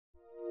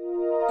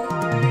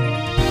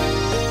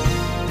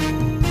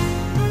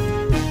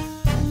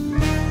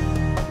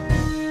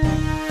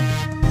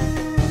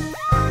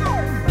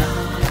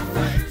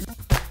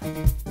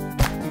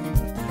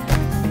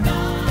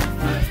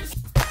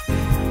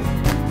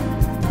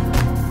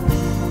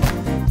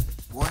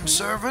One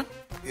servant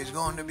is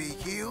going to be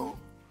killed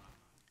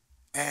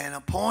and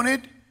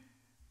appointed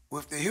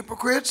with the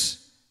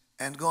hypocrites,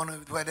 and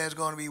where there's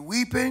going to be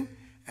weeping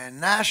and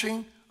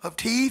gnashing of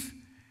teeth.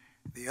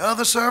 The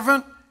other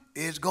servant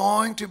is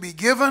going to be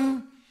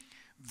given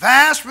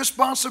vast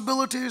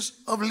responsibilities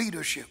of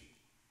leadership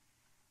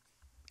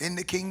in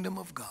the kingdom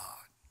of God.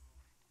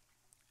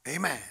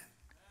 Amen.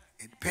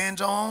 It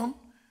depends on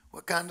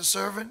what kind of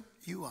servant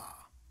you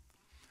are.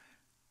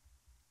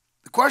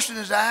 The question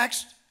is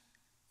asked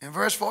in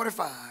verse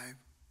 45,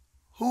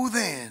 who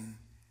then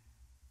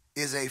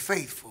is a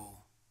faithful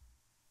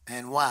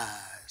and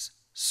wise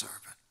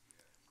servant?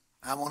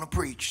 I want to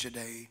preach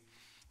today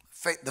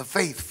the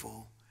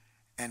faithful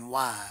and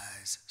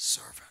wise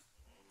servant.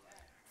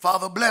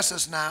 Father, bless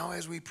us now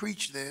as we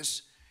preach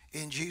this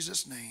in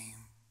Jesus' name.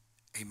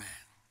 Amen.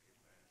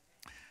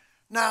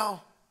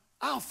 Now,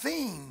 our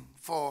theme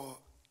for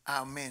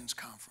our men's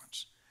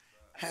conference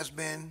has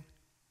been,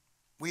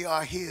 we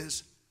are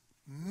his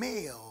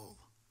male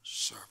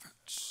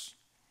servants.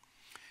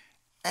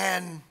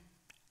 And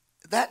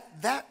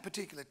that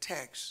particular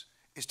text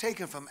is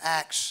taken from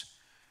Acts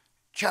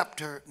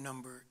chapter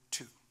number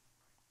 2.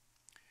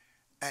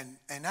 And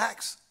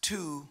Acts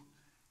 2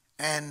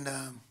 and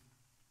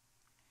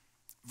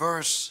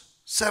verse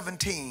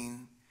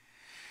 17,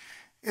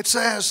 it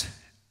says,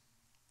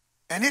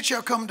 and it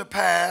shall come to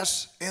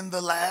pass in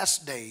the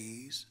last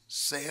days,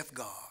 saith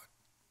God,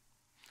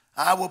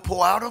 I will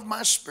pour out of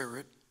my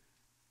spirit,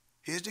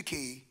 here's the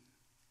key,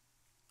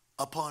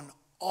 upon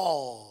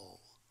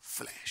all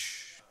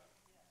flesh.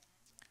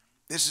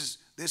 This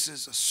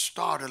is a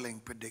startling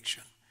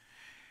prediction.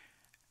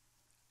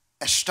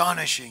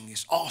 Astonishing,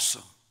 is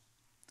awesome.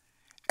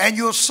 And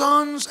your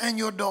sons and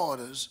your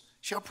daughters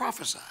shall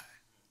prophesy,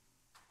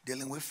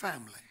 dealing with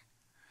family.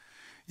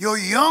 Your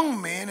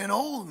young men and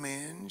old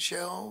men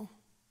shall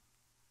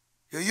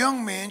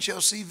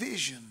see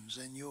visions,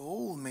 and your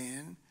old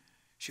men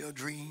shall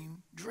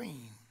dream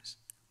dreams.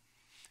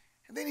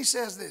 And then he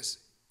says this,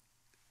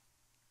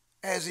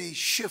 as he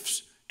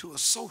shifts to a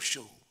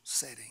social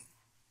setting,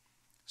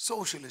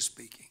 socially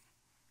speaking.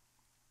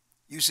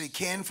 You see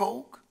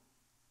kinfolk,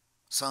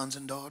 sons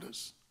and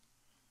daughters.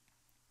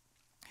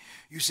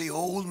 You see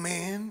old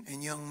men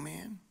and young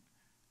men.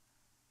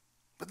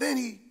 But then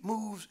he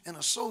moves in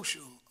a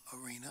social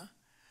arena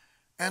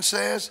and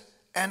says,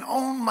 and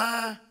on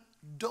my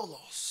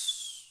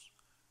doulos,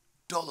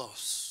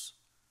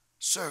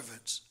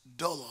 servants,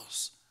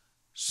 doulos,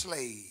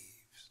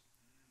 slaves,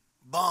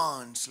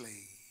 bond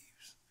slaves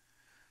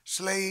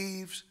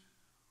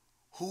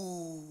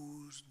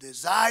whose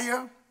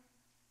desire,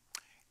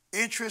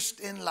 interest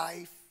in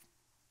life,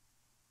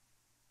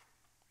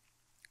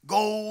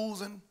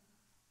 goals and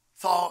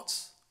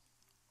thoughts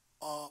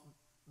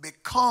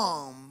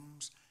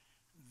becomes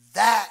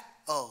that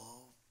of,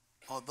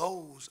 or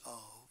those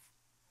of,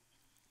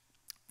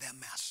 their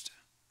master.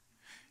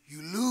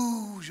 You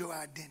lose your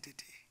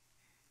identity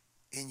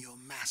in your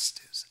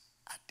master's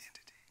identity.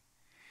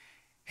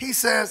 He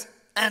says,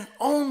 and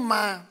on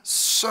my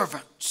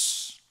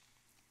servants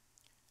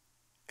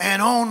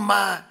and on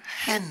my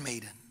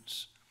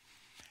handmaidens.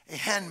 A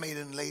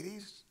handmaiden,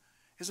 ladies,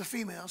 is a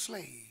female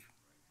slave.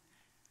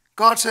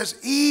 God says,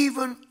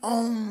 even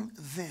on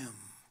them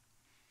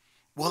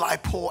will I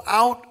pour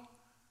out,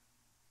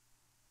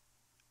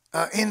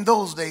 in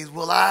those days,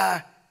 will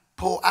I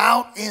pour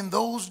out in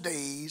those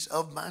days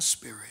of my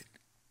spirit.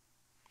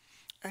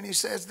 And he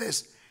says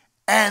this,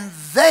 and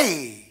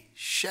they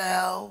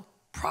shall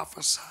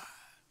prophesy.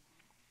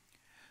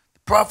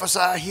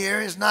 Prophesy here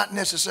is not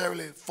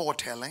necessarily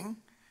foretelling,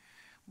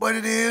 but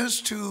it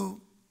is to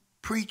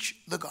preach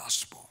the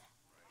gospel.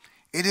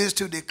 It is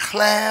to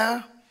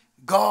declare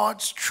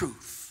God's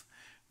truth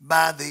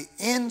by the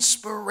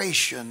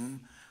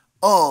inspiration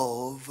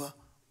of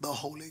the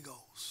Holy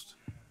Ghost.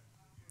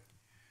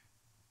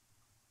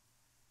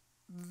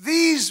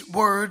 These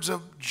words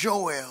of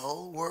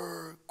Joel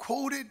were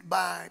quoted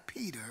by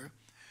Peter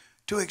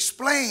to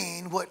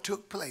explain what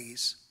took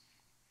place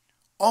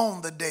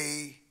on the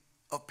day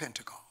of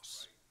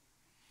Pentecost.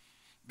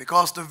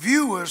 Because the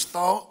viewers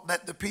thought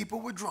that the people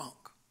were drunk,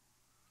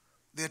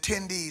 the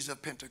attendees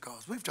of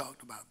Pentecost. We've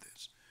talked about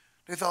this.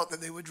 They thought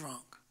that they were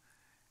drunk.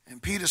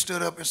 And Peter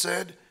stood up and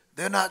said,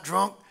 they're not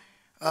drunk.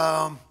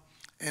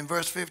 In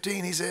verse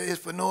 15, he said, it's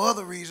for no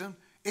other reason.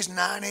 It's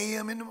 9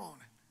 a.m. in the morning.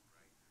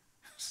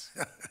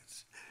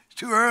 It's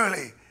too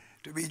early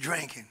to be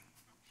drinking.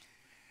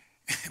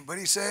 But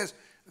he says,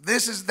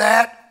 this is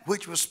that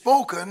which was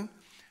spoken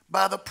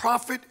by the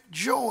prophet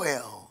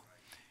Joel.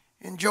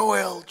 In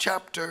Joel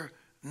chapter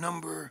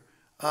number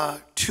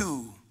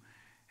 2.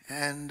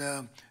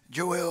 And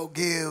Joel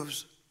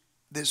gives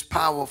this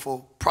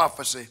powerful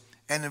prophecy.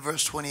 And in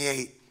verse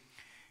 28,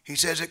 he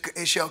says,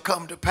 it shall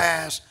come to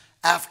pass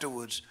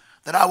afterwards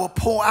that I will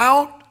pour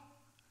out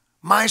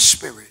my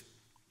spirit,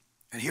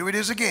 and here it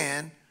is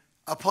again,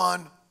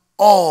 upon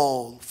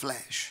all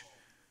flesh.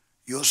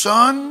 Your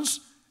sons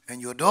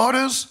and your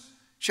daughters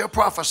shall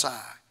prophesy.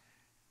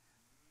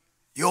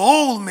 Your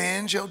old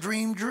men shall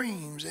dream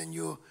dreams, and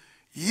your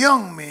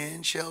young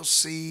men shall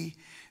see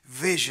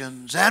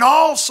visions. And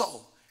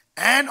also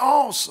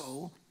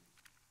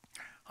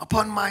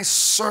upon my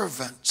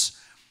servants,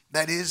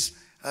 that is,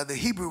 the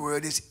Hebrew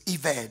word is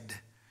eved,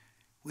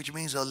 which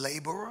means a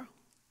laborer,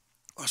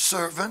 a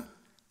servant,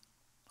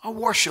 a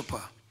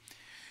worshiper.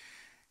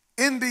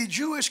 In the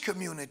Jewish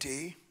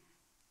community,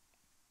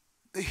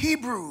 the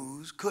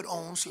Hebrews could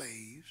own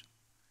slaves,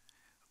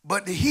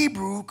 but the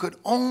Hebrew could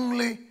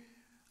only,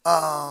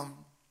 all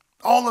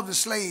of the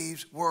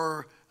slaves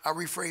were, I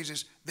rephrase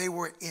this, they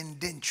were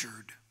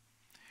indentured.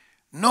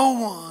 No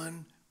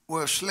one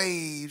were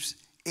slaves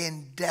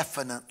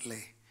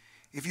indefinitely.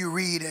 If you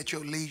read at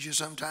your leisure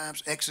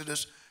sometimes,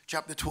 Exodus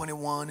chapter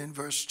 21 and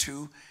verse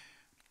 2,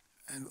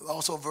 and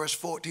also verse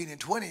 14 and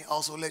 20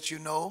 also lets you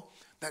know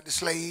that the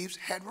slaves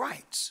had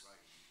rights.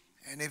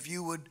 And if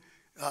you would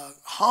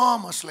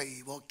harm a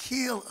slave or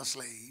kill a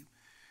slave,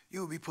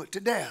 you would be put to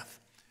death.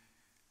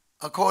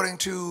 According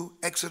to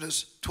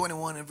Exodus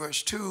 21 and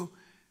verse 2,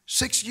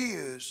 6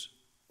 years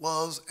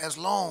was as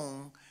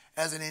long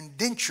as an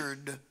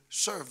indentured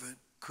servant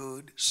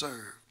could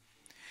serve.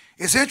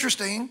 It's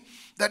interesting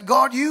that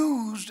God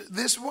used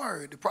this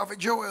word. The prophet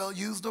Joel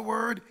used the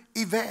word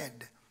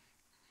eved.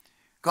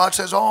 God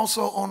says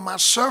also, on my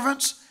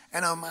servants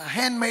and on my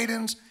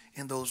handmaidens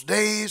in those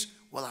days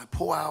will I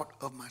pour out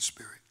of my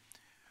spirit.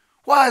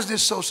 Why is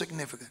this so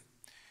significant?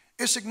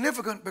 It's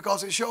significant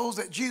because it shows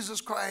that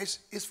Jesus Christ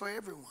is for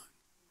everyone.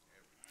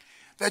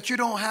 That you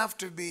don't have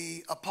to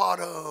be a part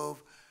of,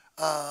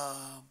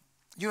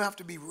 you don't have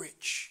to be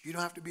rich. You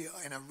don't have to be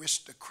an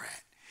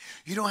aristocrat.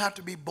 You don't have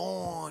to be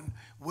born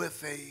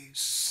with a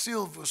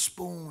silver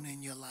spoon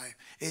in your life,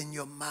 in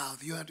your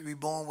mouth. You don't have to be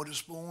born with a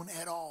spoon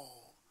at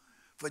all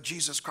for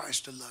Jesus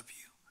Christ to love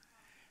you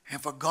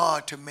and for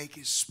God to make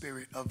his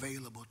spirit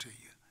available to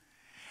you.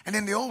 And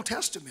in the Old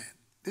Testament,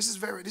 this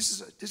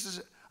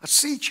is a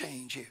sea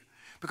change here,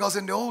 because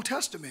in the Old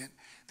Testament,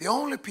 the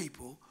only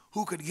people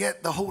who could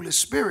get the Holy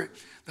Spirit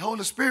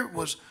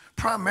was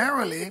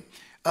primarily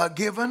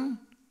given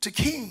to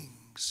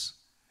kings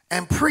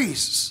and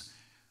priests,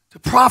 to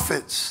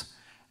prophets,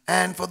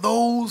 and for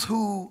those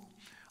who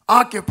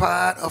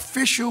occupied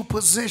official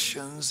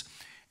positions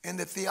in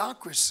the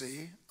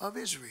theocracy of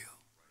Israel.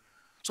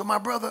 So my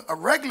brother, a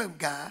regular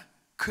guy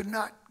could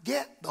not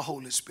get the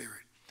Holy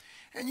Spirit.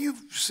 And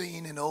you've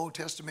seen in the Old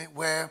Testament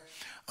where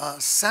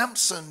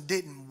Samson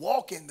didn't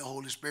walk in the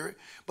Holy Spirit,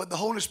 but the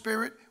Holy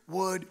Spirit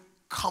would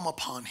come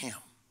upon him.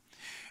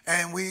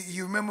 And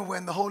you remember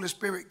when the Holy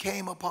Spirit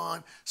came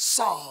upon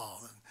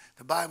Saul,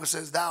 the Bible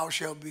says, thou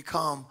shalt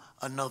become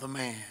another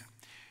man.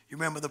 You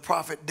remember the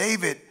prophet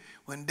David,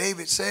 when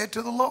David said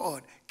to the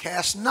Lord,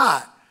 cast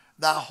not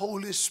thy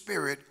Holy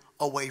Spirit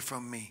away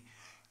from me.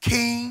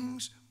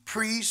 Kings,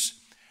 priests,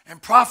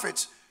 and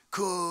prophets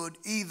could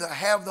either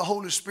have the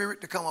Holy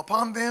Spirit to come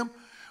upon them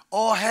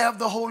or have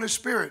the Holy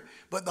Spirit.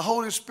 But the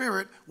Holy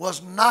Spirit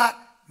was not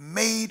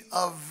made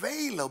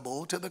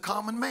available to the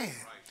common man.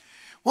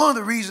 One of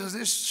the reasons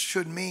this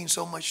should mean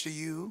so much to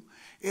you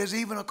is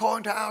even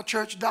according to our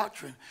church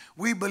doctrine,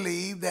 we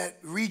believe that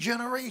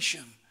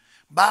regeneration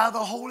by the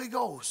Holy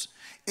Ghost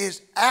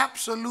is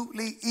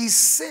absolutely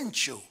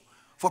essential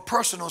for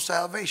personal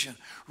salvation.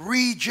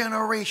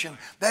 Regeneration,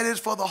 that is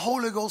for the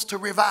Holy Ghost to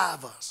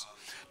revive us,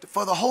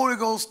 for the Holy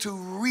Ghost to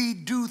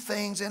redo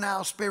things in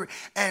our spirit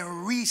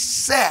and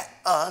reset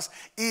us,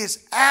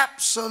 is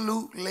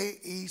absolutely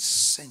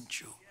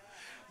essential.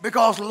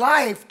 Because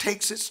life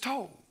takes its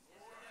toll.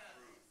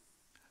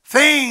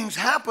 Things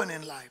happen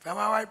in life. Am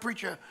I right,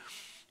 preacher?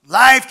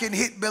 Life can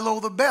hit below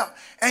the belt,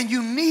 and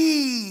you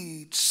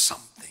need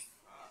something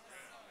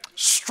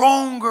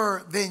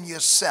stronger than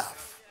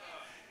yourself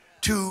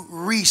to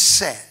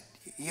reset.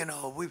 You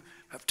know, we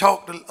have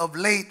talked of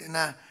late, and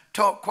I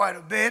talked quite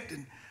a bit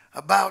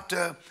about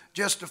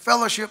just the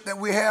fellowship that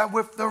we have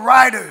with the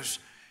writers.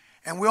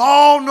 And we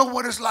all know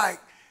what it's like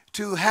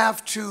to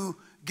have to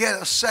get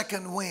a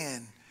second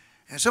wind.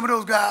 And some of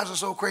those guys are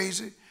so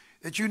crazy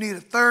that you need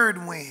a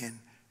third wind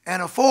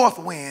and a fourth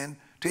wind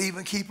to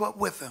even keep up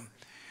with them.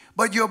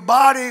 But your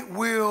body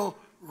will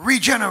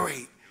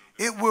regenerate.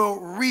 It will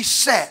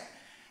reset.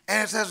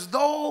 And it's as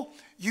though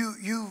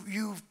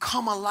you've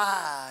come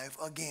alive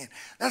again.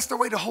 That's the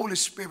way the Holy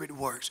Spirit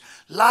works.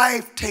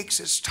 Life takes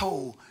its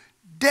toll.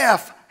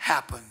 Death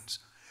happens.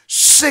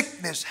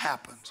 Sickness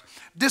happens.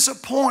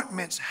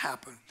 Disappointments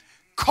happen.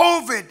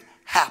 COVID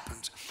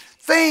happens.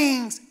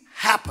 Things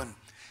happen.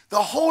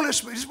 The Holy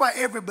Spirit, this is why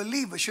every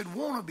believer should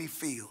want to be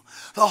filled.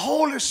 The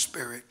Holy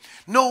Spirit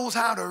knows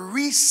how to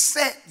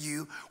reset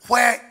you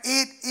where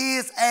it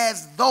is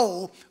as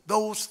though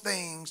those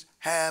things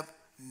have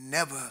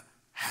never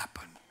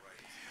happened.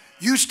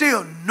 You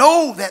still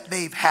know that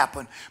they've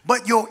happened,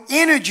 but your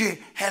energy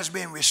has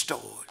been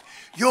restored.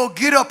 Your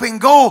get up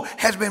and go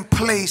has been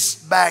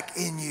placed back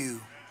in you.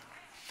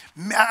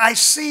 I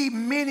see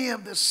many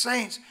of the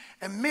saints,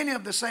 and many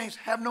of the saints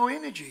have no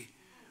energy.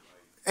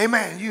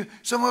 Amen.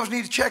 Some of us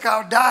need to check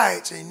our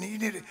diets, and you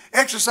need to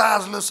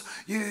exercise a little.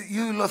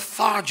 You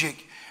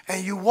lethargic,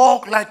 and you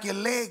walk like your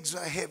legs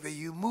are heavy.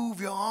 You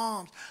move your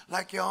arms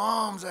like your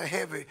arms are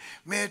heavy.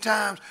 Many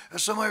times,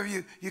 some of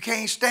you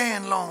can't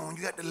stand long.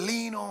 You got to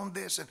lean on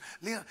this and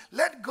lean on.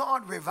 Let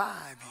God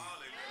revive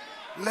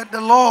you. Let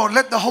the Lord,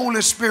 let the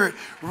Holy Spirit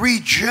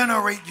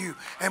regenerate you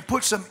and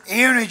put some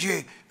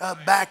energy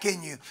back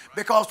in you,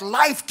 because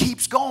life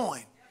keeps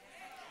going.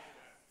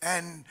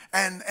 And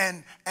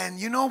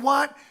you know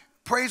what?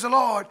 Praise the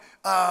Lord.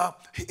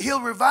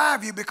 He'll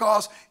revive you,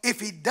 because if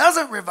he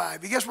doesn't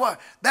revive you, guess what?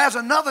 There's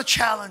another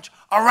challenge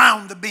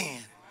around the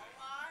bend.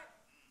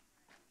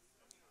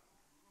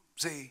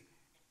 See,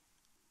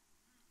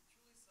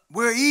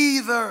 we're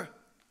either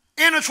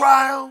in a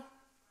trial,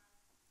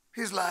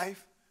 his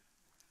life,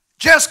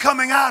 just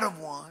coming out of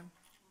one,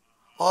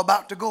 or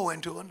about to go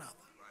into another.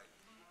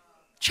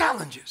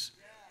 Challenges.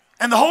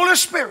 And the Holy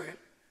Spirit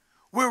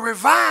will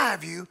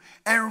revive you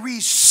and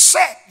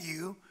reset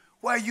you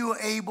where you are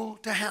able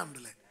to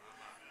handle it.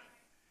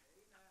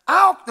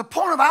 The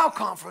point of our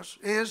conference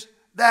is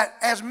that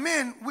as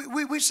men,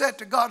 we said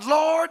to God,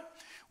 Lord,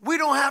 we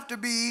don't have to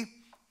be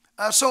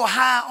so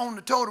high on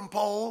the totem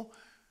pole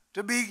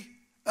to be,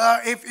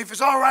 if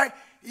it's all right,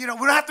 we don't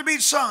have to be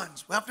the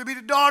sons. We don't have to be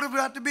the daughters.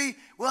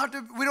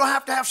 We don't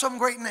have to have some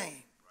great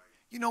name.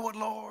 You know what,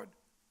 Lord?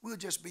 We'll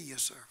just be your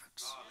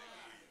servants.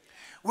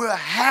 We're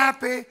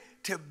happy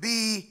to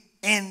be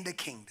in the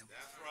kingdom.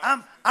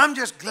 I'm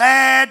just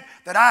glad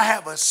that I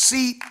have a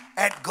seat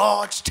at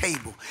God's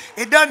table.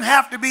 It doesn't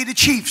have to be the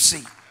chief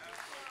seat.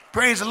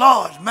 Praise the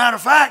Lord. As a matter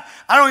of fact,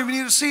 I don't even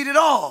need a seat at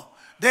all.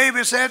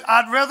 David said,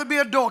 I'd rather be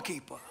a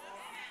doorkeeper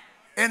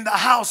in the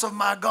house of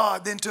my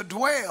God than to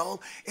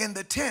dwell in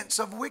the tents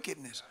of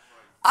wickedness.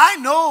 I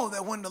know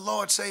that when the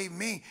Lord saved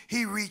me,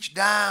 he reached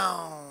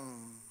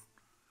down.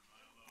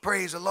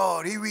 Praise the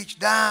Lord. He reached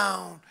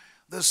down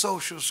the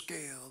social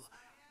scale.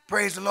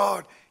 Praise the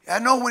Lord. I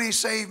know when he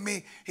saved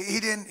me, he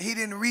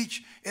didn't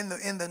reach in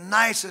the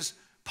nicest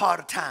part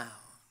of town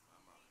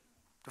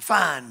to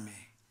find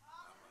me.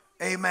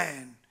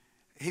 Amen.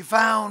 He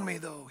found me,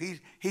 though.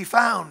 He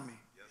found me.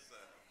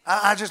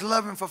 I just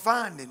love him for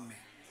finding me.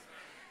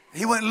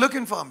 He went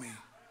looking for me.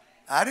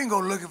 I didn't go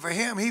looking for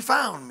him. He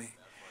found me.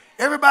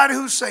 Everybody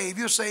who's saved,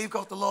 you're saved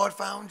because the Lord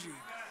found you.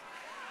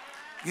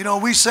 You know,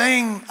 we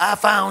sing, I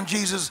found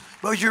Jesus,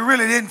 but you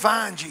really didn't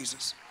find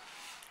Jesus.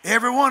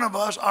 Every one of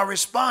us are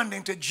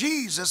responding to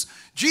Jesus,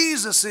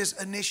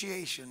 Jesus's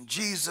initiation.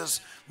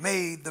 Jesus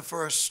made the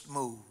first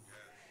move.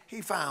 He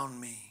found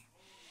me.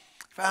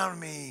 Found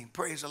me,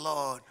 praise the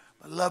Lord.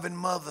 My loving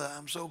mother,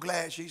 I'm so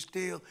glad she's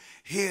still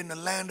here in the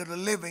land of the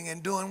living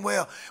and doing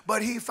well.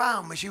 But he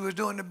found me. She was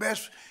doing the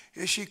best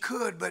she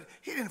could, but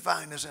he didn't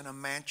find us in a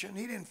mansion.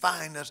 He didn't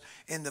find us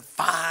in the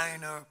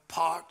finer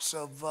parts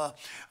of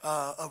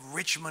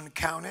Richmond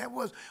County. It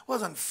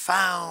wasn't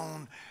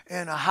found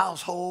in a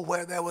household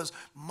where there was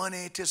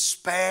money to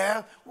spare.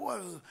 It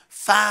was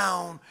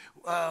found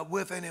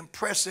with an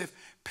impressive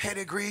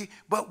pedigree.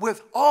 But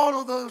with all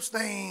of those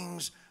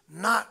things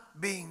not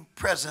being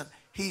present,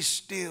 he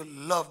still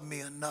loved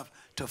me enough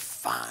to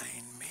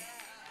find me.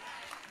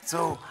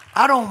 So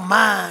I don't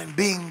mind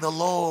being the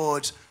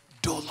Lord's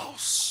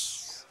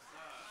doulos.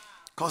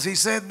 Because he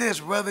said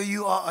this, whether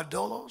you are a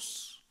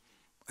doulos,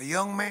 a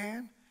young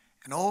man,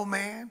 an old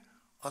man,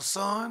 a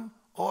son,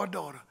 or a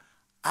daughter,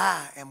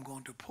 I am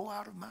going to pour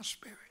out of my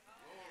spirit.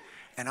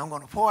 And I'm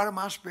going to pour out of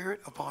my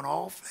spirit upon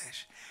all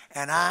flesh.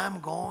 And I'm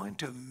going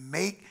to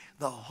make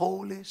the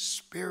Holy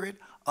Spirit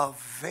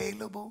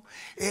available.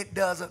 It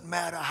doesn't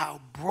matter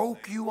how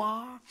broke you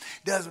are.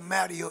 Doesn't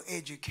matter your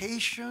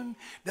education.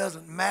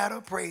 Doesn't matter,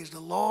 praise the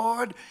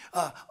Lord,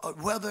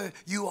 whether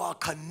you are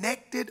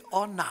connected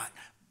or not.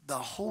 The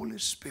Holy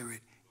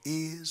Spirit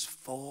is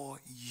for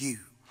you.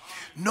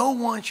 No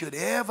one should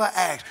ever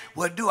ask,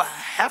 well, do I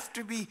have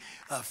to be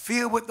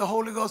filled with the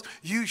Holy Ghost?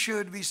 You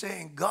should be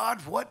saying,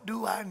 God, what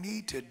do I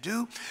need to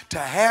do to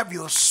have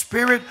your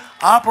Spirit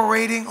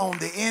operating on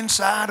the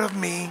inside of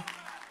me?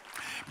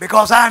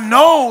 Because I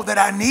know that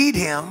I need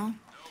him.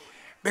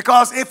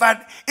 Because if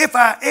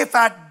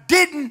I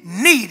didn't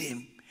need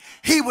him,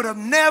 he would have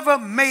never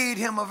made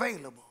him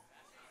available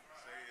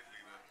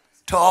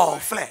to all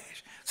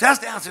flesh. So that's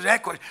the answer to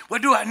that question. Well,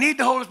 do I need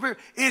the Holy Spirit?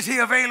 Is he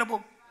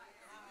available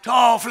to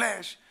all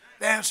flesh?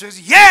 The answer is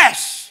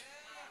yes.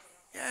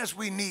 Yes,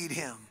 we need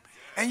him.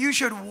 And you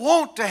should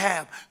want to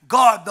have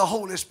God the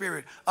Holy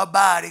Spirit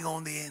abiding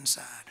on the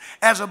inside.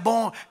 As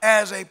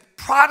a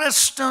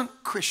Protestant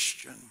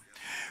Christian,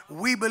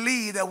 we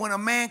believe that when a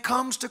man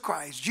comes to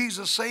Christ,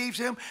 Jesus saves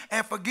him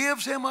and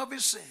forgives him of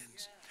his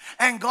sins.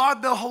 And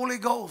God the Holy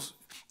Ghost,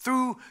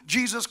 through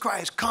Jesus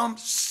Christ,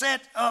 comes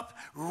set up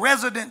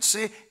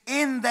residency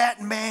in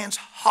that man's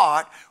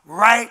heart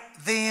right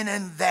then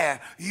and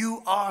there.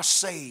 You are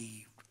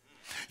saved.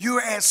 You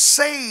are as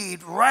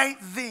saved right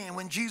then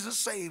when Jesus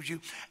saves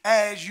you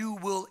as you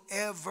will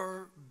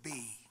ever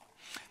be.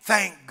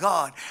 Thank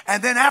God.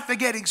 And then after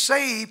getting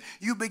saved,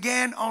 you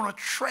began on a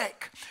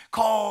trek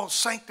called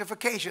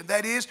sanctification.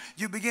 That is,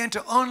 you begin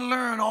to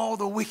unlearn all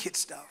the wicked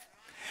stuff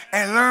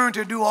and learn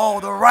to do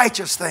all the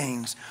righteous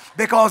things,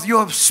 because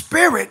your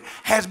spirit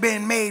has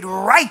been made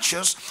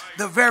righteous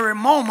the very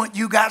moment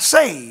you got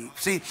saved.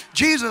 See,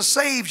 Jesus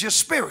saves your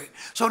spirit.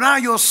 So now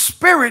your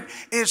spirit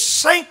is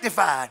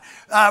sanctified.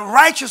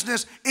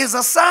 Righteousness is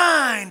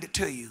assigned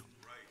to you.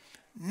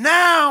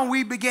 Now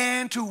we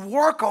began to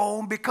work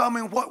on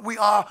becoming what we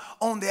are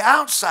on the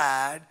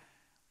outside,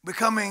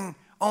 becoming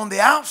on the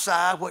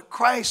outside what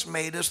Christ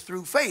made us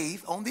through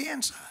faith on the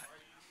inside.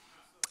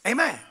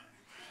 Amen.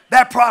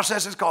 That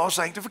process is called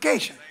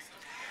sanctification.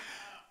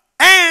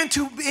 And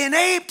to be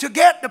able to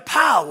get the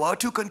power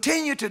to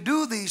continue to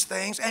do these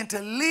things and to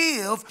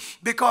live,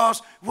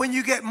 because when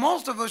you get,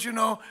 most of us,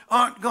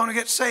 aren't going to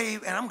get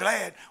saved, and I'm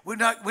glad we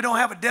don't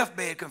have a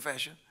deathbed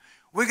confession.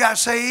 We got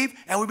saved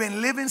and we've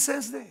been living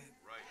since then.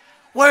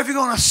 Well, if you're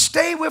going to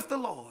stay with the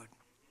Lord,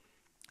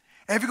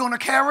 and if you're going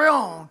to carry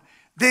on,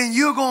 then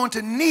you're going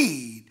to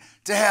need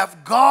to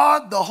have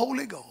God, the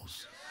Holy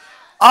Ghost,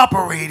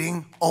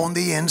 operating on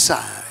the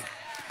inside.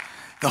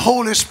 The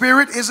Holy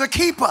Spirit is a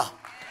keeper.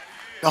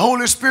 The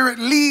Holy Spirit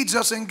leads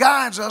us and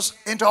guides us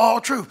into all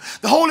truth.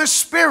 The Holy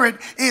Spirit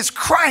is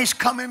Christ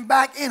coming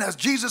back in us.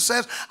 Jesus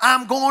says,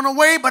 I'm going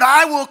away, but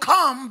I will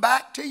come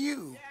back to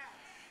you.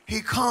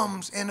 He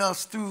comes in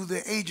us through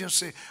the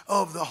agency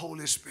of the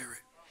Holy Spirit.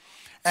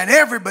 And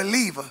every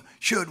believer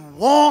should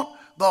want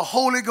the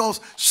Holy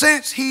Ghost,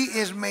 since he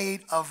is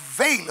made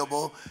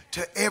available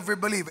to every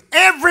believer.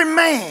 Every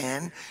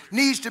man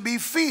needs to be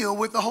filled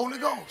with the Holy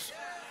Ghost,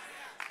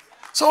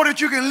 so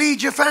that you can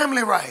lead your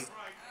family right,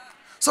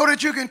 so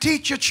that you can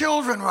teach your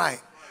children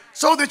right,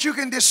 so that you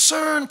can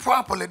discern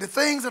properly the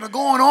things that are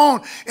going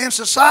on in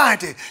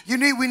society.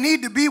 We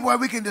need to be where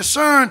we can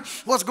discern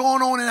what's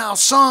going on in our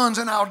sons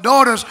and our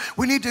daughters.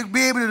 We need to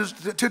be able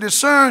to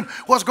discern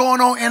what's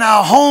going on in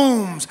our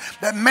homes.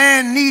 That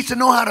man needs to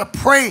know how to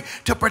pray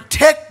to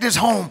protect his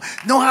home,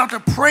 know how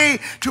to pray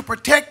to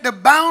protect the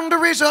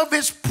boundaries of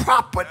his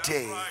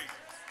property.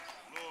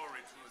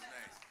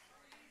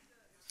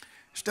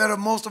 Instead of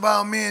most of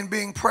our men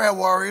being prayer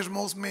warriors,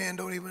 most men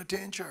don't even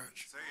attend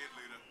church.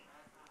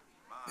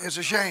 It's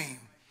a shame.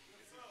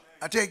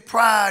 I take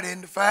pride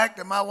in the fact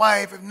that my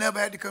wife has never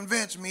had to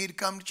convince me to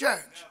come to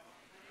church.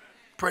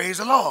 Praise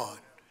the Lord.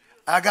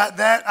 I got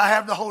that. I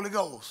have the Holy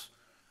Ghost.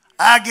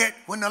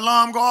 When the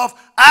alarm go off,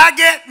 I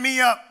get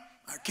me up.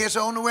 I kiss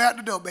her on the way out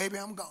the door. Baby,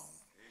 I'm gone.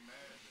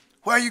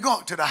 Where are you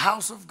going? To the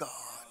house of God.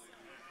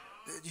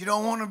 You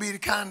don't want to be the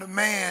kind of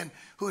man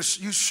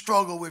you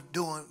struggle with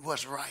doing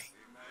what's right.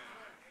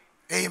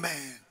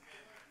 Amen.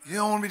 You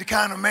don't want to be the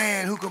kind of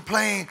man who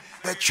complain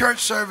that church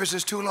service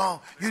is too long.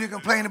 You didn't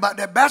complain about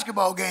that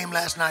basketball game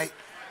last night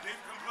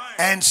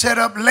and set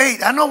up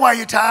late. I know why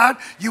you're tired.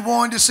 You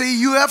wanted to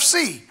see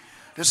UFC,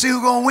 to see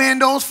who's going to win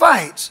those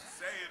fights.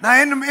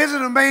 Now, isn't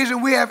it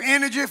amazing we have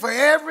energy for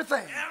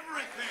everything?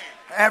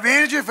 Have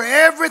energy for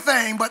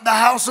everything but the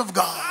house of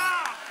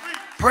God.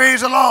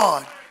 Praise the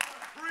Lord.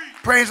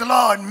 Praise the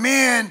Lord.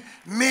 Men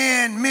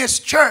miss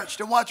church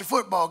to watch a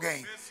football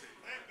game.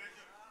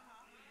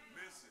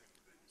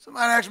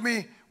 Somebody asked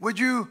me, would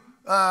you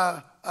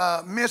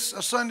miss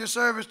a Sunday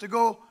service to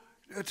go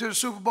to the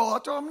Super Bowl? I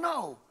told them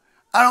no.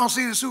 I don't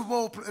see the Super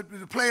Bowl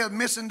the players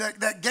missing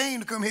that game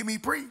to come hear me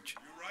preach.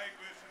 You're right,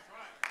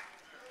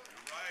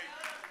 Bishop.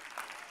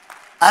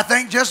 Right. I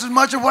think just as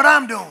much of what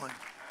I'm doing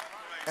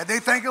as they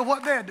think of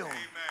what they're doing.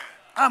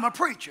 Amen. I'm a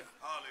preacher.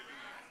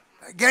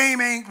 Hallelujah. That game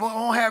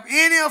won't have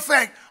any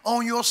effect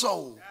on your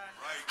soul. Right.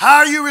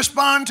 How you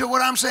respond to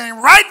what I'm saying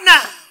right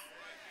now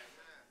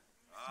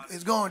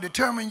is going to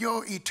determine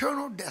your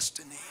eternal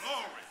destiny.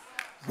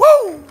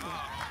 Woo!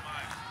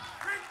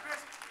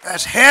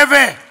 That's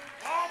heavy.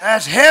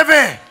 That's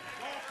heavy.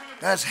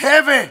 That's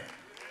heavy.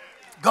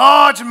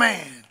 God's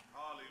man.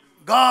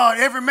 God,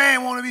 every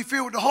man want to be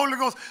filled with the Holy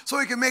Ghost so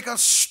he can make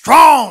us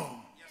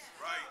strong.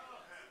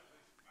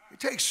 It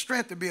takes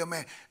strength to be a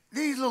man.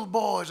 These little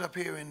boys up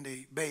here in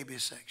the baby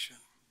section,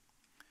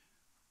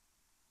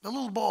 the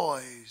little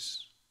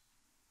boys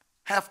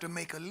have to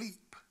make a leap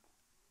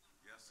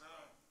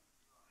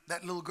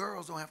that little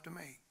girls don't have to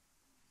make.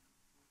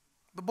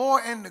 The boy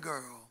and the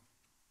girl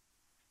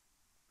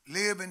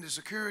live in the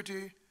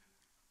security,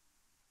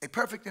 a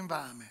perfect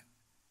environment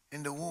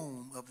in the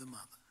womb of the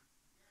mother.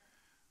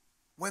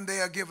 When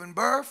they are given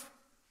birth,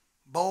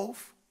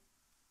 both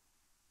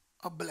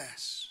are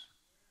blessed.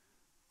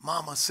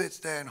 Mama sits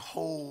there and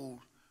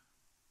holds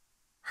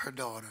her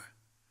daughter,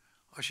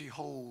 or she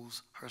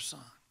holds her son.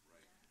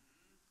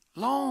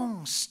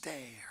 Long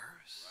stares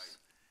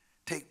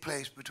take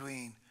place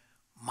between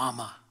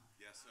mama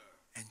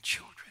and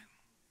children.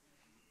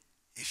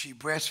 If she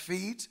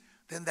breastfeeds,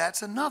 then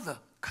that's another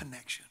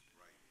connection.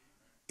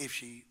 If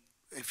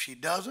she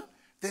doesn't,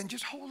 then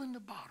just holding the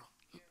bottle.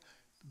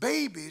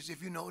 Babies,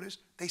 if you notice,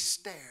 they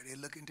stare. They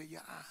look into your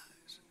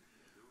eyes.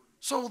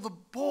 So the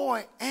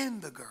boy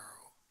and the girl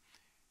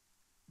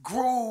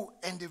grow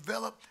and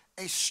develop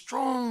a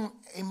strong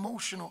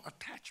emotional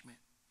attachment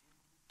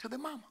to the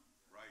mama.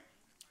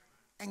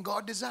 And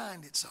God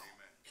designed it so.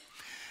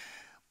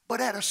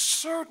 But at a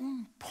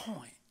certain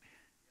point,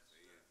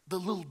 the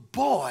little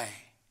boy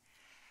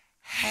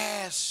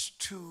has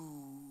to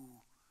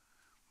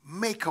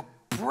make a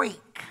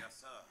break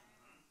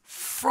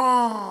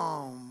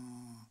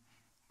from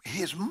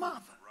his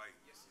mother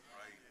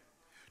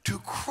to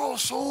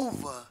cross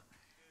over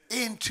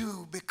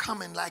into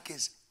becoming like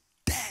his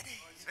daddy.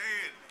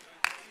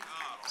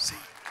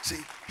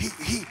 See,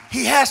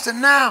 he has to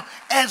now,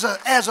 as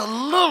a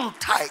little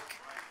tyke,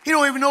 he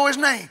don't even know his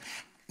name.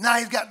 Now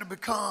he's got to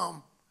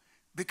become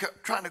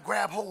trying to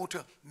grab hold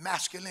to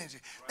masculinity.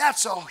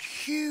 That's a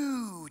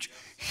huge,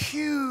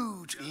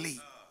 huge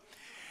leap.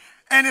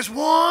 And it's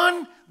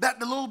one that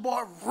the little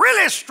boy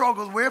really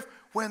struggles with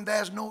when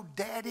there's no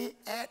daddy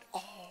at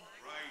all.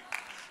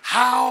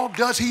 How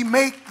does he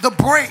make the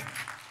break?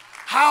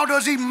 How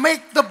does he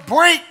make the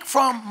break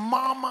from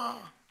mama?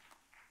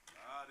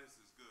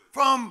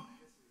 From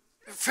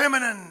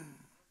feminine,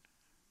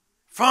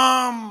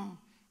 from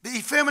the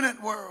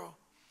effeminate world,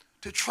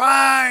 to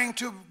trying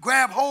to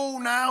grab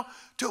hold now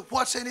to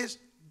what's in his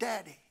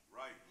daddy.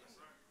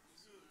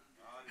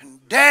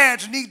 And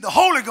dads need the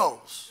Holy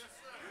Ghost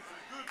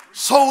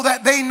so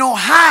that they know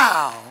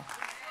how,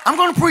 I'm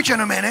going to preach in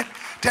a minute,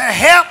 to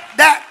help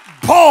that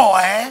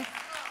boy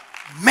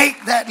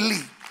make that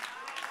leap.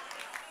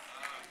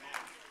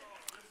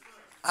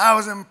 I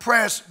was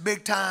impressed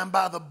big time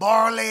by the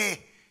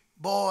Barley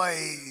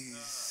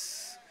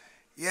boys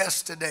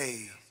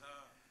yesterday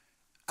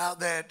out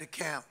there at the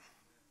camp.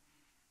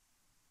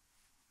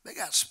 They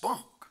got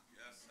spunk.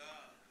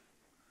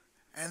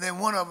 And then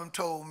one of them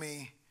told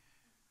me,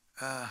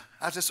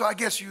 I said, so I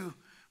guess you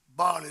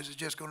Barleys are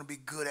just going to be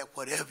good at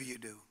whatever you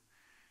do.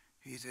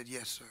 He said,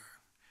 yes, sir.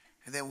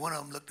 And then one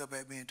of them looked up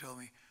at me and told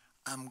me,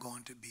 I'm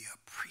going to be a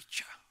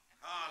preacher.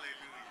 Hallelujah.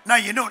 Now,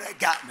 you know that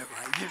got me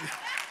right.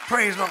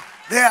 Praise the Lord.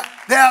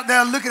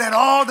 They're looking at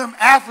all them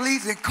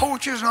athletes and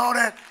coaches and all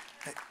that.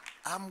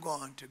 I'm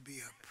going to be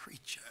a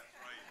preacher.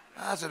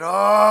 I said,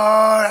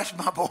 oh, that's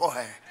my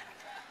boy.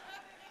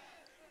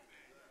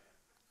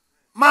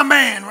 My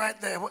man right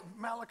there. What,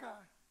 Malachi?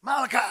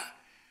 Malachi.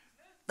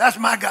 That's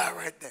my guy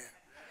right there.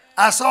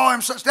 I saw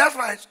him, that's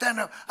right, stand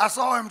up. I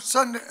saw him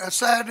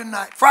Friday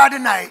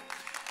night,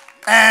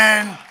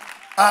 and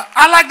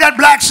I like that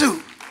black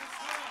suit.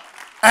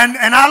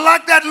 And I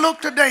like that look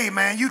today,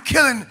 man. You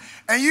killing,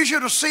 and you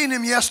should have seen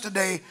him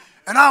yesterday.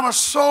 And I was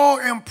so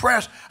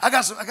impressed. I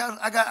got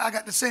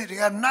to see it. I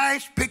got a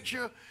nice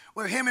picture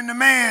with him and the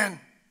man.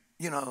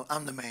 You know,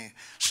 I'm the man.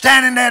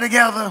 Standing there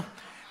together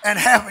and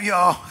having,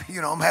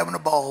 I'm having a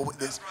ball with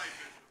this.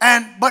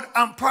 But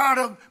I'm proud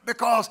of him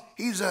because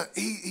he's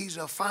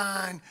a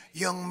fine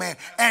young man.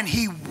 And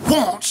he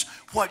wants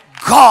what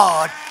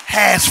God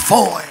has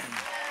for him.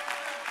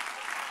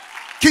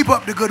 Keep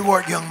up the good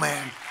work, young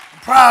man. I'm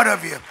proud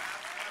of you.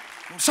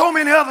 So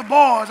many other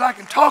boys I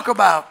can talk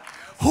about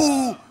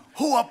who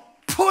are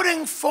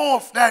putting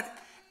forth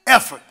that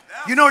effort.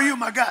 You know, you're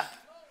my guy.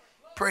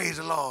 Praise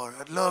the Lord.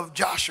 I love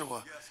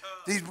Joshua.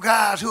 These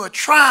guys who are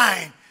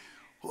trying,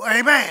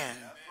 amen,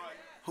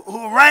 who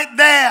are right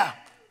there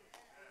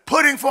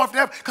putting forth the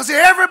effort. Because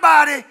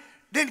everybody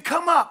didn't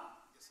come up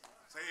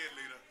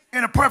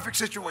in a perfect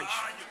situation.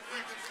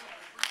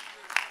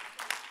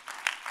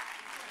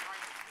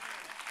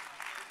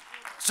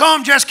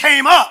 Some just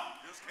came up.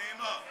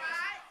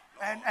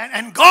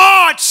 And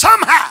God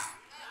somehow,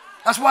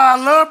 that's why I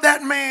love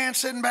that man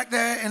sitting back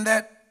there in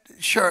that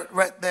shirt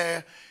right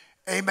there.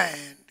 Amen.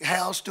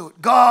 Hal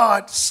Stewart.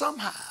 God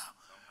somehow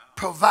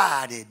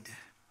provided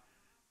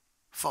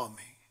for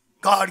me.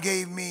 God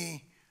gave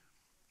me,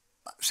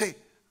 see,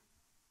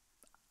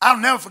 I'll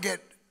never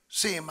forget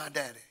seeing my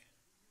daddy.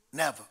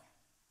 Never.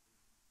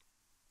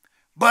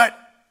 But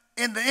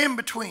in the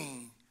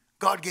in-between,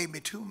 God gave me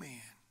two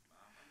men.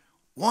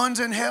 One's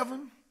in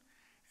heaven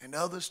and the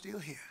other's still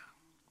here.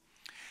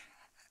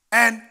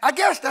 And I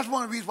guess that's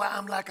one of the reasons why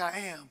I'm like I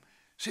am.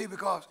 See,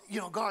 because,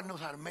 God knows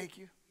how to make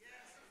you.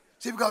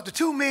 See, because the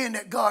two men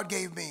that God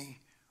gave me,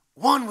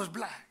 one was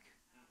black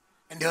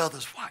and the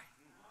other's white.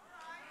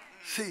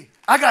 See,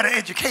 I got an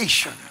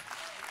education.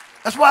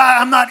 That's why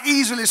I'm not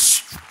easily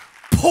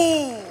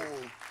pulled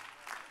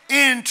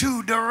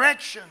into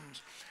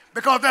directions,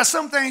 because there's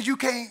some things you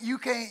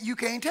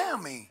can't tell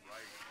me.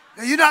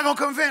 Now, you're not going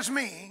to convince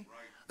me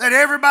that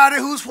everybody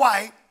who's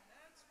white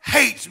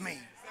hates me.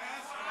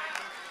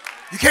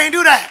 You can't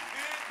do that.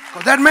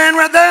 Because that man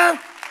right there,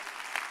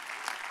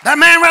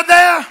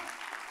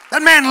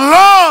 that man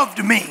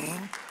loved me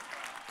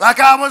like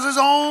I was his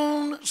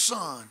own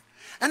son.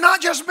 And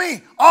not just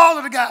me, all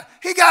of the guys.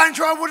 He got in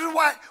trouble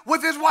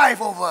with his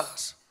wife over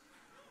us.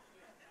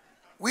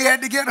 We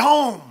had to get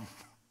home.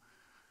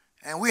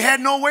 And we had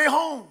no way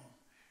home.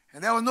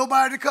 And there was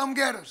nobody to come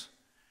get us.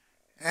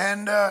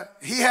 And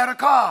he had a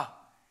car.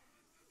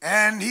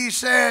 And he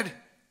said,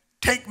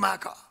 take my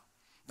car.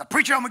 Now,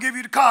 preacher, I'm going to give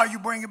you the car. You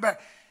bring it back.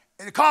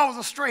 And the car was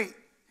a straight.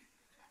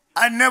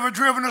 I'd never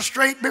driven a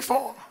straight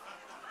before.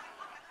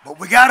 But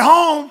we got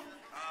home.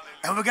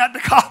 And we got the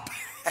car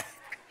back.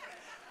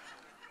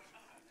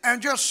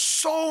 And just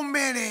so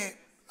many.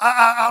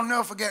 I'll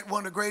never forget one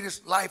of the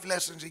greatest life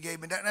lessons he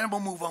gave me. And I'm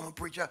going to move on and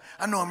preach.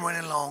 I know I'm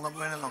running long.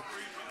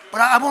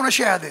 But I want to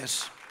share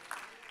this.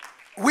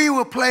 We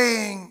were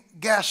playing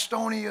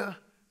Gastonia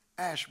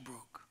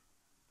Ashbrook.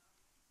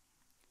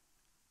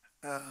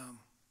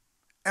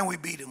 And we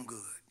beat them good.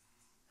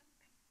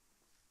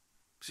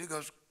 See,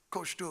 because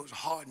Coach Stewart was a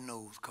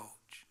hard-nosed coach.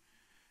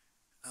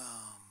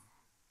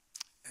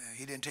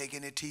 He didn't take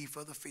any tea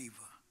for the fever.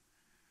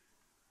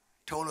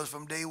 Told us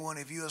from day one,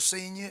 if you're a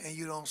senior and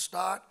you don't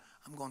start,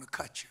 I'm going to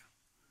cut you.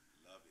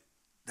 Love it.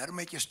 That'll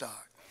make you start.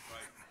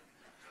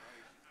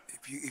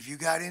 That's right. If you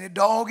got any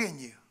dog in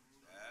you,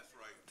 that's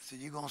right. So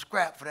you're going to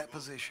scrap for that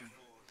position.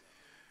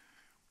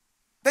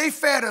 They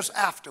fed us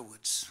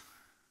afterwards.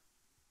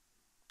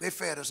 They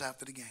fed us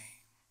after the game.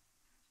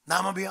 Now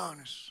I'm going to be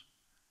honest.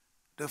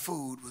 The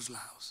food was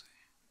lousy.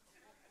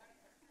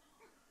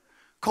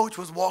 Coach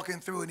was walking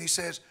through and he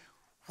says,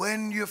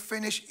 when you're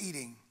finished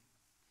eating,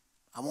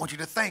 I want you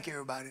to thank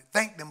everybody.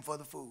 Thank them for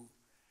the food.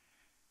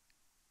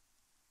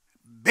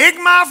 Big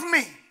mouth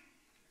me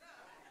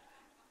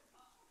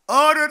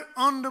uttered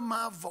under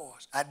my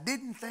voice. I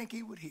didn't think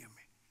he would hear me.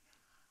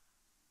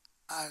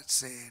 I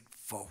said,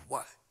 for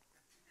what?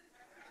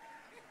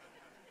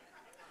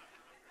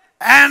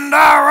 And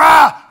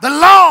the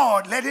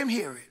Lord let him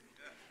hear it.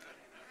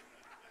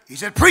 He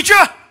said, preacher,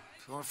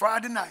 on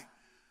Friday night.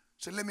 I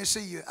said, let me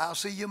see you. I'll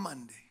see you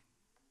Monday.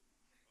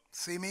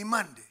 See me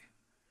Monday.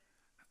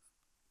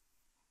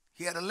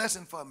 He had a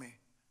lesson for me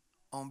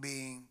on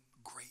being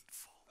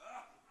grateful.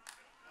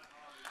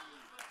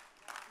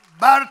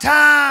 By the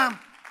time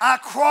I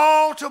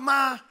crawled to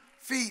my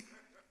feet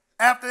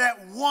after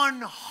that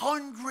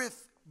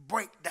 100th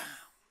breakdown,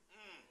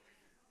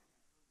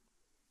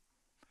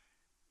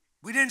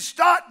 we didn't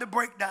start the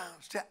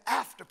breakdowns till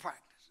after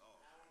practice.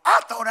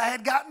 I thought I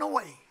had gotten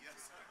away.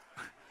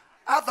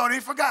 I thought he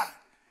forgot.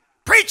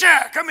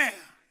 Preacher, come here.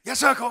 Yes,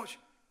 sir, coach.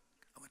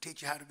 I'm going to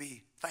teach you how to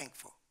be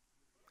thankful.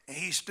 And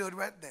he stood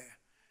right there.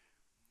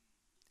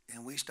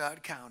 And we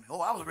started counting.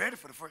 Oh, I was ready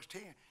for the first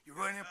 10. You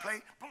run in,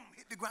 play, boom,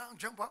 hit the ground,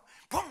 jump up.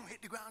 Boom,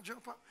 hit the ground,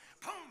 jump up.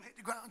 Boom, hit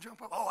the ground,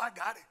 jump up. Oh, I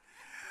got it.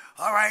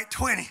 All right,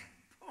 20.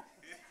 Boom,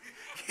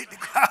 hit the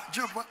ground,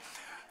 jump up.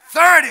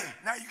 30.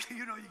 Now,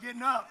 you know, you're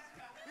getting up.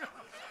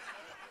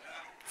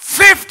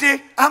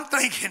 50. I'm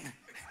thinking,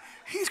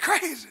 he's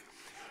crazy.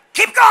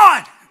 Keep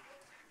going.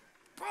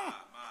 Boom.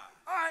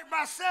 All right,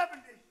 by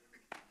 70.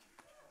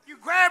 You're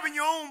grabbing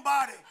your own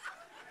body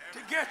to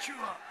get you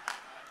up.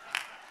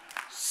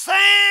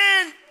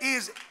 Sand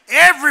is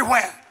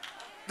everywhere.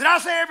 Did I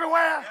say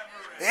everywhere?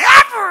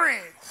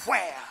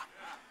 Everywhere.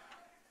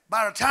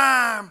 By the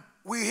time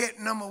we hit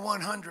number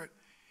 100,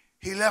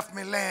 he left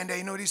me laying there.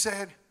 You know what he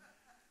said?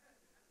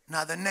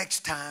 Now the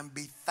next time,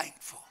 be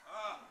thankful.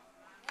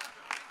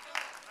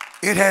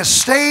 It has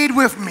stayed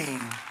with me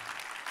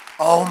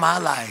all my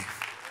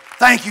life.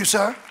 Thank you,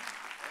 sir.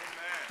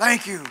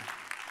 Thank you.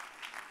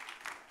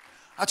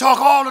 I talk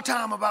all the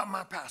time about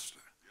my pastor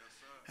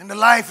and the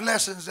life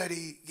lessons that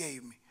he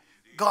gave me.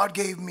 God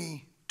gave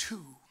me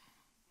 2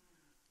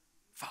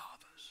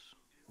 fathers,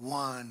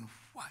 one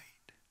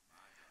white,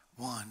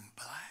 one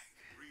black.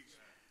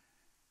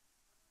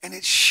 And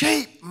it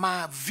shaped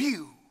my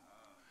view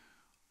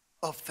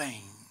of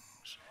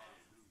things.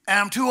 And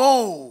I'm too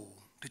old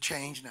to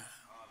change now.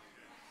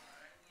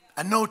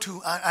 I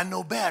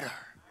know better.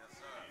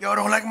 Y'all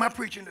don't like my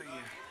preaching, do you?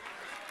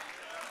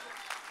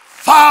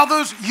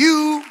 Fathers,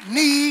 you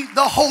need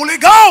the Holy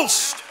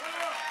Ghost.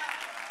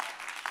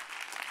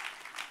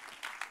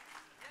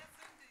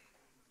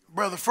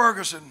 Brother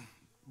Ferguson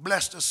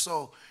blessed us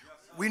so.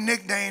 We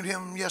nicknamed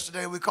him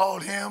yesterday. We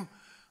called him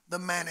the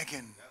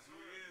mannequin.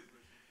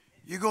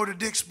 You go to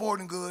Dick's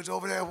Sporting Goods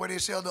over there where they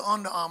sell the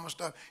Under Armour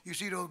stuff. You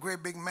see those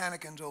great big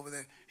mannequins over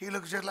there. He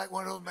looks just like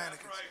one of those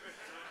mannequins.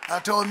 I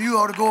told him you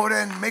ought to go over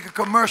there and make a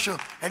commercial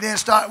and then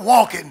start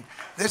walking.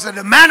 They said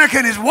the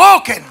mannequin is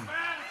walking.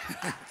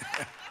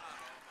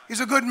 He's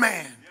a good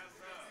man.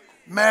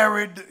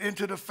 Married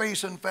into the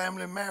Faison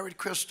family, married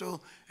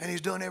Crystal, and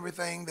he's doing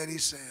everything that he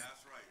said.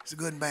 He's a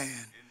good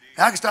man.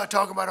 And I can start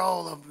talking about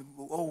all of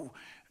old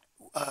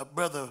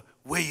Brother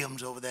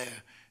Williams over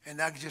there.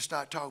 And I can just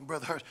start talking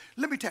Brother Hurst.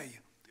 Let me tell you,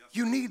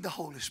 you need the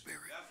Holy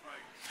Spirit.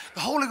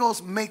 The Holy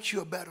Ghost makes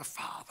you a better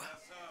father.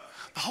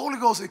 The Holy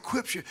Ghost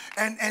equips you.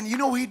 And you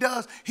know what he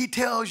does? He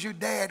tells your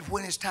dad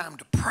when it's time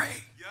to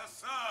pray.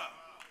 Yes, sir.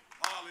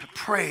 To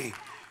pray.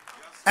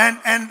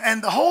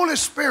 And the Holy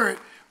Spirit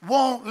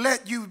won't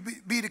let you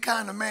be the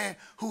kind of man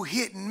who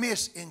hit and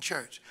miss in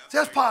church.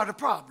 That's part of the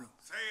problem.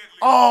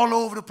 All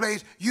over the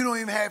place. You don't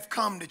even have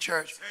come to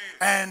church.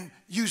 And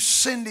you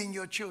sending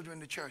your children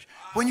to church.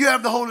 When you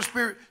have the Holy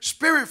Spirit,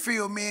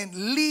 Spirit-filled men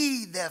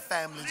lead their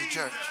families to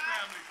church.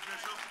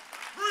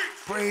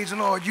 Praise the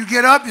Lord. You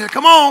get up, you say,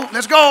 come on,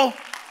 let's go.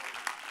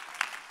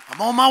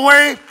 I'm on my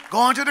way,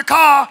 going to the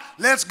car.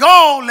 Let's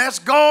go, let's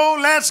go,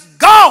 let's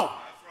go.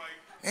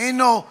 Ain't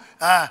no,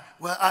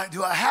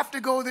 do I have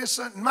to go this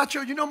Sunday? My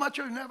church, you know my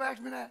church never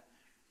asked me that.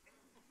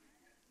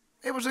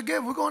 It was a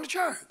gift. We're going to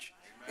church.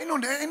 Ain't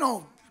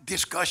no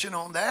discussion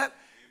on that.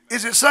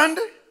 Is it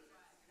Sunday?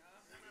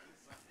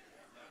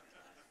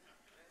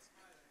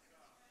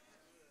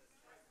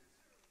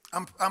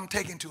 I'm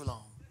taking too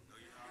long.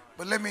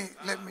 But let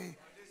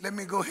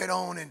me go ahead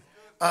on and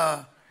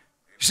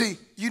see,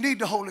 you need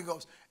the Holy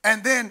Ghost.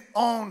 And then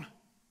on,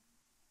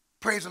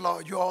 praise the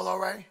Lord, you all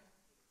right?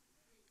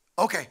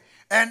 Okay.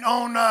 And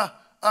on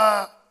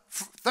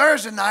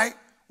Thursday night,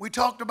 we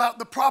talked about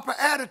the proper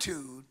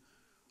attitude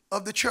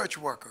of the church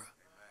worker.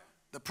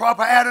 The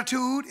proper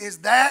attitude is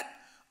that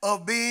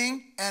of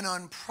being an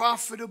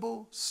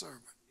unprofitable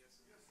servant.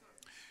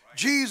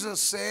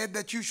 Jesus said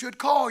that you should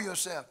call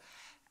yourself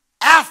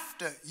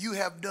after you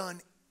have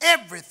done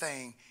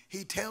everything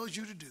he tells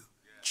you to do.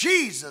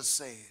 Jesus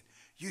said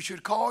you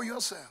should call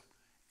yourself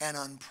an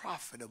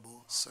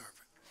unprofitable servant.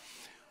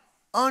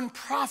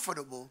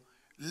 Unprofitable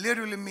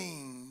literally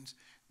means,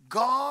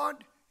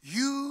 God,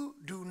 you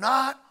do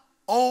not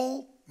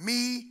owe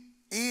me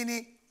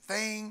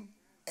anything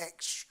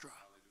extra.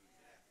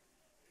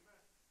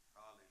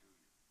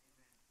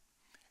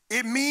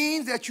 It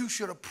means that you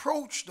should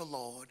approach the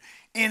Lord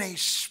in a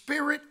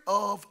spirit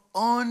of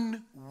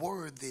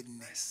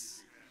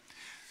unworthiness.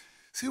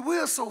 See,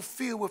 we're so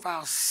filled with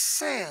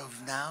ourselves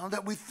now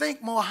that we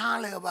think more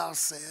highly of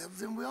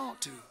ourselves than we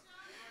ought to.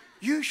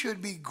 You should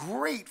be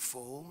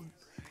grateful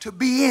to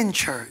be in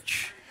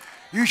church.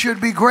 You should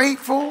be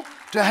grateful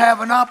to have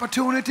an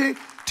opportunity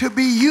to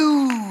be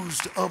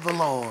used of the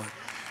Lord.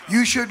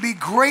 You should be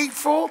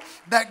grateful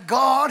that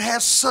God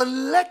has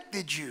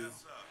selected you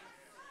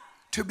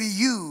to be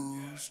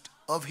used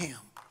of him.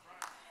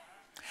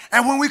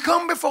 And when we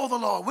come before the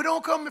Lord, we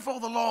don't come before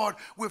the Lord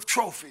with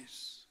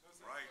trophies.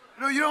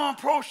 You know, you don't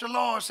approach the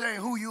Lord saying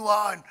who you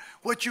are and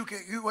what you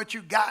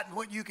got and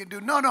what you can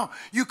do. No.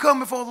 You come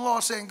before the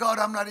Lord saying, God,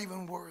 I'm not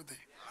even worthy.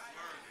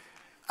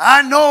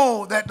 I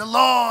know that the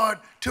Lord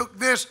took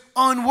this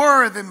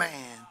unworthy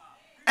man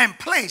and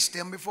placed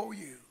him before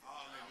you.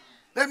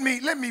 Let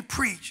me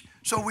preach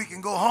so we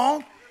can go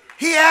home.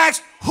 He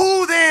asked,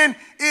 who then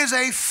is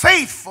a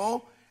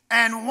faithful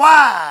and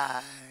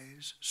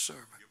wise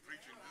servant?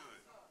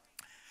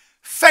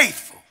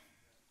 Faithful.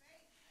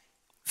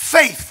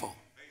 Faithful.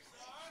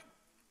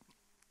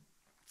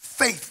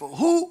 Faithful.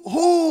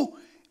 Who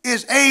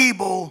is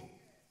able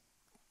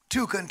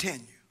to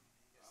continue?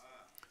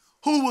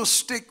 Who will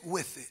stick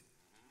with it?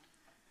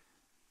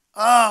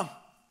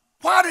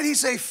 Why did he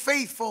say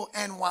faithful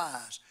and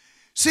wise?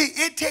 See,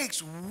 it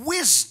takes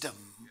wisdom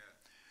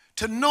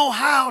to know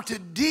how to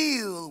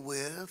deal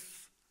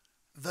with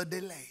the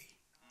delay.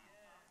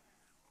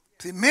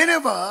 See, many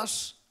of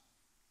us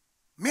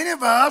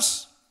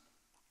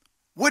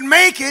would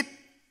make it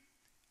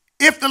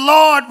if the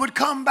Lord would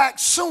come back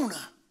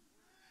sooner.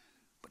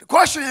 But the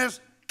question is,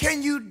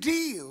 can you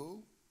deal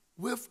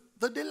with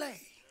the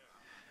delay?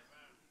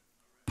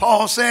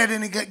 Paul said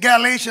in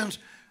Galatians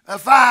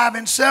 5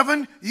 and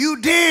 7,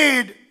 you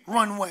did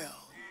run well.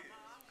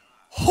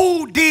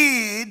 Who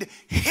did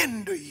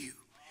hinder you?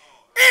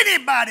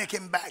 Anybody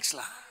can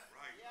backslide.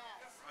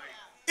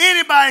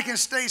 Anybody can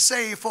stay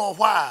saved for a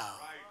while.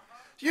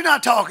 You're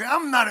not talking,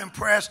 I'm not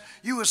impressed.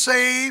 You were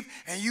saved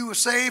and you were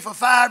saved for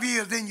 5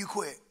 years, then you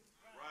quit.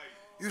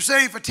 You were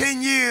saved for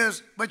 10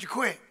 years, but you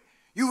quit.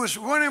 You was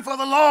running for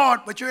the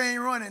Lord, but you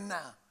ain't running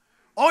now.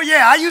 Oh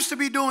yeah, I used to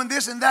be doing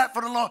this and that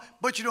for the Lord,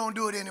 but you don't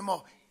do it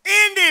anymore.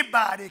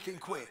 Anybody can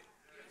quit.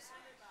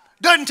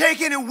 Doesn't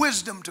take any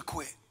wisdom to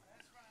quit.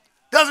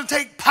 Doesn't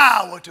take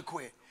power to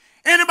quit.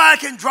 Anybody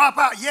can drop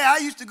out. Yeah,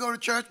 I used to go to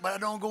church, but I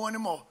don't go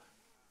anymore.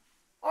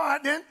 All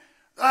right then,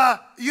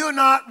 you're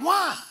not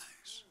wise.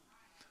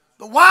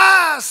 The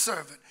wise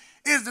servant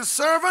is the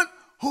servant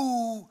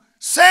who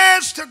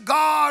says to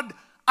God,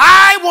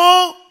 I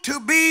want to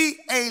be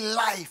a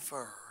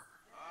lifer.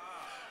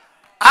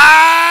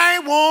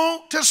 I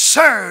want to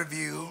serve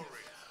you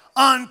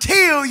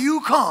until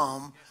you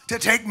come to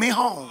take me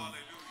home.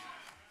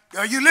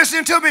 Are you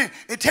listening to me?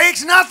 It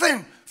takes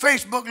nothing,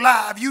 Facebook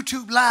Live,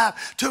 YouTube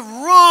Live, to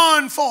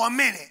run for a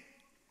minute,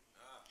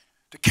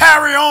 to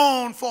carry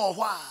on for a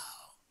while.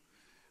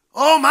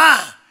 Oh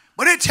my,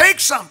 but it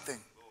takes something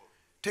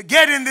to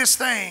get in this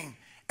thing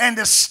and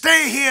to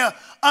stay here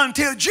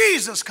until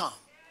Jesus comes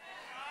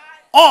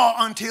or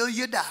until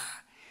you die.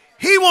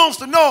 He wants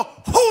to know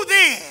who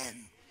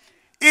then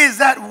is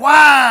that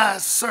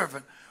wise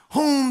servant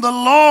whom the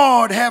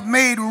Lord have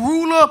made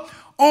ruler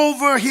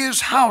over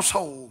his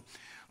household.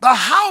 The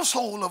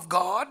household of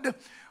God,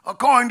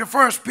 according to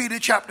 1 Peter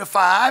chapter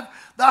 5,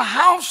 the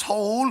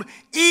household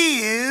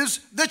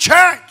is the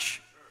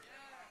church.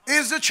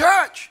 Is the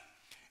church.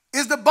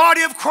 Is the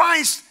body of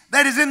Christ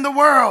that is in the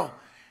world.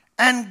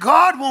 And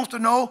God wants to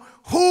know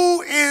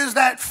who is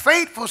that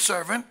faithful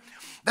servant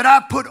that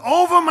I put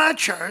over my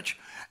church,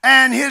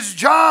 and his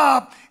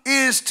job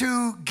is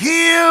to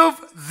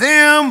give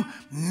them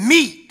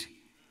meat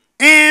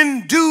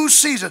in due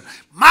season.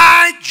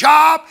 My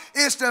job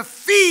is to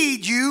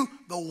feed you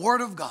the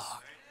word of God.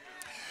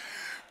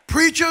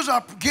 Preachers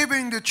are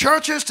giving the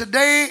churches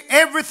today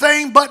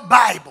everything but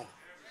Bible.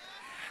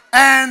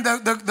 And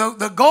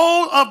the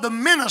goal of the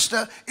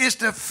minister is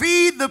to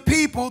feed the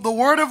people the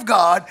word of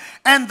God.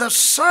 And the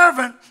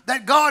servant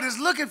that God is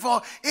looking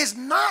for is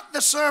not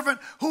the servant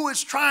who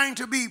is trying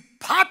to be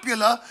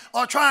popular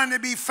or trying to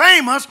be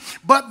famous,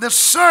 but the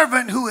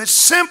servant who is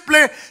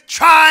simply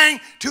trying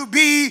to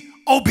be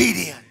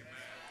obedient.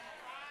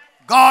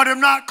 God have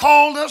not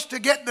called us to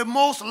get the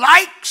most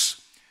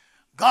likes.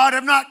 God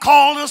have not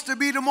called us to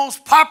be the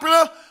most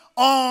popular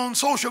on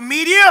social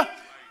media.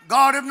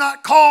 God have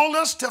not called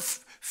us to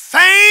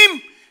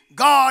fame.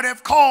 God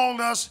have called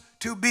us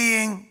to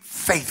being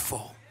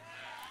faithful.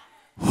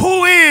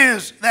 Who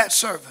is that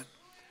servant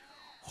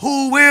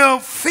who will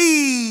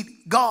feed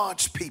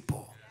God's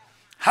people?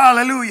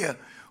 Hallelujah.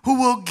 Who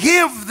will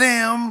give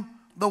them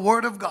the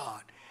word of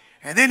God.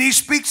 And then he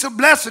speaks a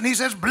blessing. He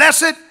says,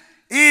 blessed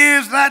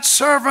is that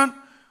servant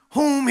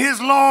whom his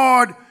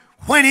Lord,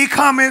 when he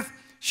cometh,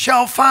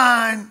 shall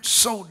find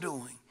so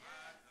doing.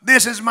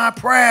 This is my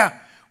prayer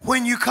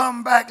when you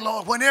come back,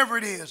 Lord, whenever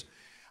it is.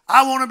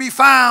 I want to be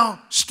found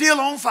still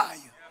on fire.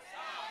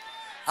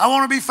 I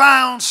want to be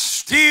found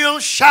still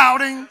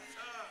shouting,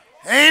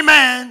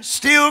 amen,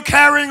 still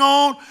carrying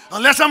on,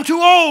 unless I'm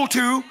too old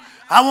to.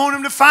 I want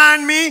him to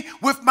find me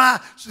with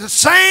the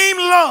same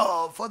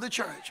love for the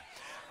church.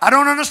 I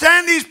don't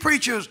understand these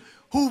preachers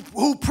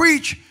who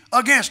preach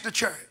against the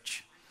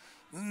church.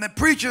 And the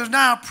preachers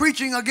now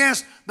preaching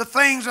against the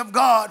things of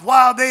God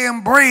while they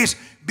embrace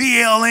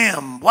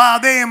BLM, while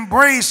they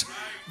embrace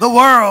the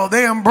world,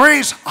 they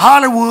embrace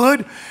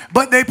Hollywood,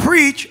 but they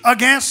preach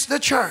against the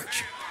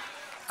church.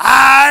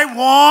 I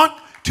want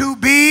to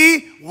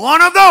be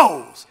one of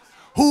those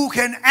who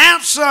can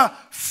answer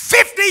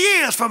 50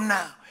 years from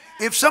now.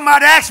 If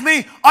somebody asks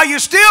me, are you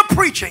still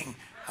preaching?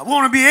 I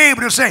want to be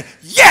able to say,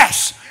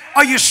 yes.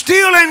 Are you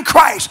still in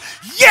Christ?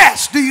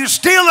 Yes. Do you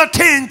still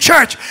attend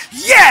church?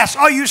 Yes.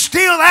 Are you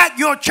still at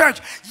your church?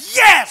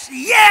 Yes,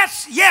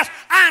 yes, yes.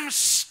 I'm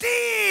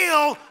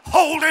still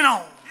holding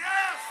on.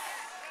 Yes.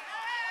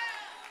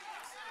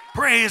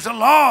 Praise the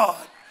Lord.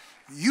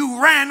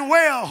 You ran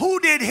well. Who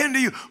did hinder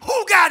you?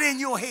 Who got in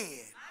your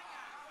head?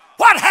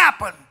 What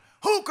happened?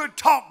 Who could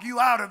talk you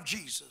out of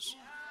Jesus?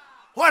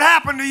 What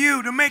happened to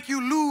you to make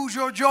you lose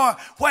your joy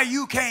where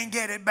you can't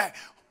get it back?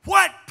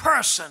 What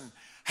person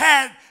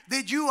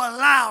did you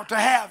allow to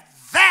have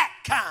that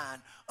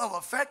kind of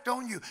effect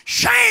on you?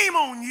 Shame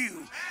on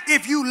you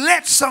if you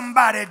let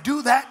somebody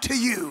do that to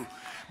you.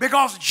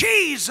 Because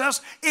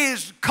Jesus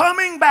is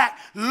coming back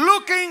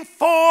looking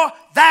for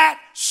that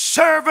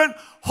servant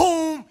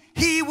whom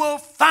he will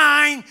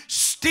find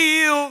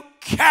still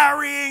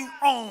carrying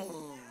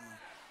on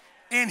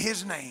in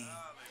his name.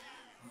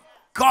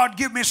 God,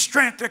 give me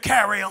strength to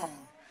carry on.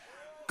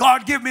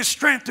 God, give me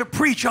strength to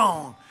preach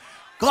on.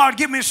 God,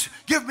 give me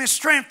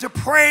strength to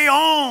pray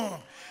on.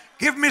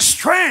 Give me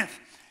strength.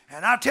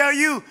 And I tell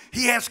you,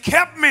 he has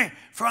kept me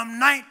from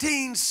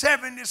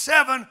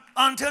 1977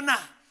 until now.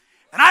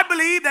 And I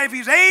believe that if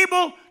he's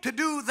able to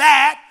do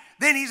that,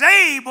 then he's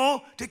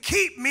able to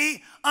keep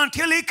me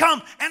until he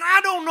comes. And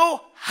I don't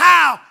know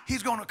how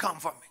he's going to come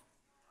for me.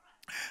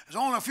 There's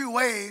only a few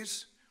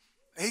ways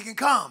he can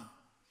come.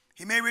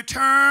 He may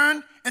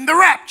return in the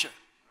rapture.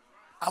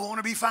 I want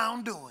to be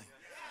found doing.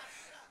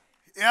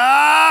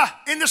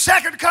 In the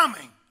second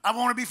coming, I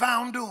want to be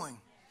found doing.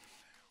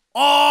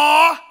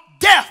 Or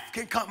death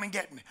can come and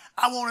get me.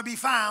 I want to be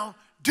found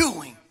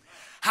doing.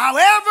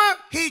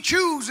 However he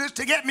chooses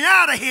to get me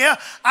out of here,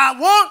 I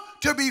want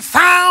to be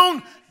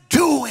found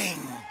doing.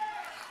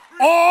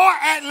 Or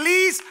at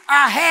least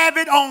I have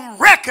it on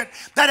record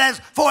that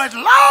for as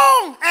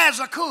long as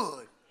I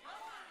could,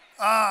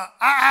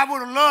 I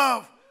would have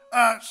loved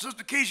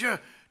Sister Keisha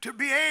to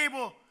be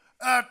able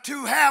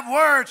to have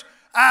words.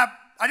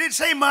 I didn't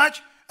say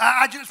much.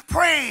 I just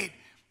prayed.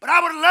 But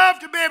I would love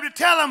to be able to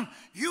tell them,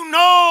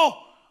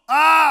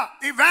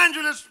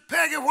 Evangelist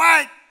Peggy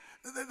White,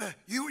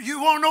 you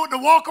want to know what the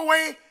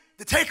walkaway,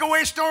 the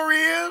takeaway story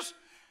is?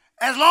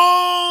 As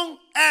long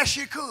as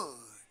she could,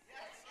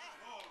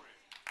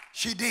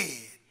 she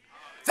did.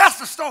 That's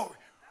the story.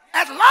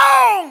 As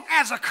long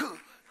as I could.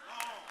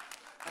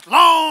 As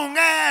long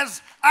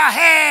as I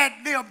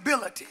had the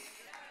ability,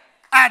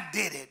 I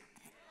did it.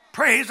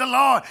 Praise the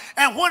Lord.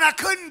 And when I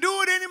couldn't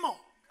do it anymore,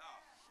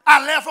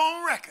 I left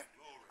on record.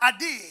 I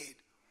did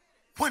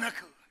when I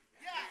could.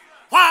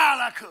 While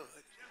I could.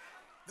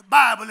 The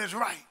Bible is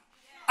right.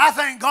 I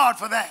thank God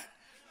for that.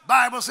 The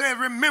Bible says,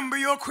 remember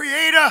your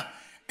Creator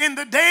in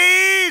the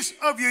days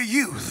of your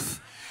youth.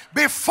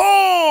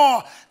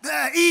 Before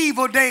the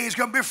evil days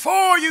come.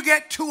 Before you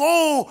get too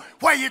old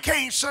where you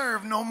can't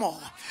serve no more.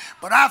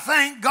 But I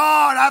thank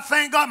God.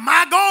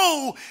 My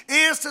goal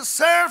is to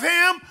serve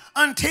him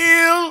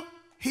until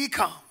he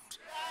comes.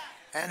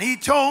 And he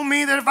told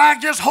me that if I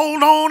just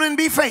hold on and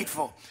be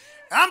faithful.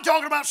 I'm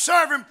talking about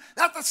serving.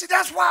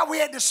 That's why we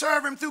had to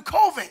serve him through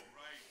COVID.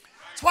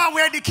 That's why we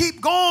had to keep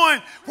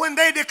going when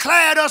they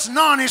declared us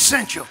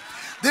non-essential.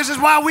 This is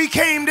why we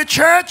came to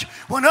church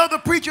when other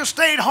preachers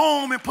stayed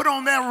home and put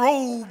on their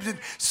robes and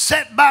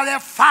sat by their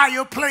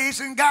fireplace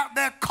and got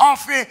their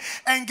coffee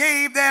and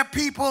gave their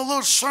people a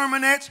little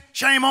sermonette.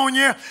 Shame on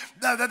you.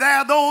 There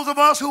are those of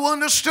us who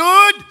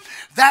understood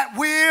that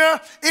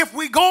if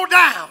we go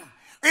down,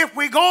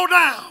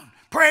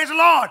 praise the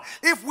Lord,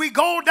 if we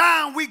go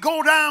down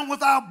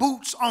with our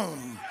boots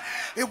on.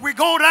 If we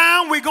go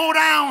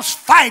down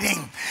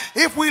fighting.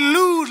 If we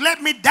lose,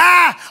 let me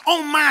die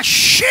on my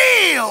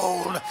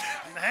shield.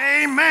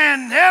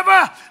 Amen.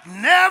 Never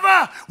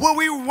will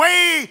we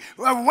wave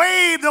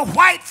the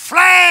white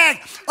flag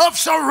of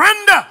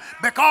surrender,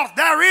 because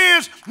there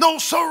is no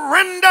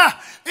surrender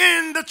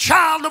in the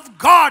child of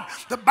God.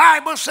 The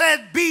Bible says,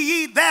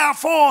 be ye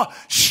therefore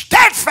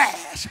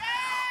steadfast,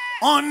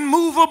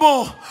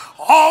 unmovable,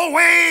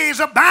 always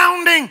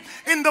abounding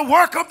in the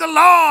work of the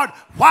Lord.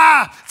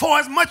 Why? For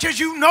as much as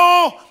you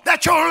know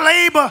that your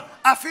labor,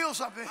 I feel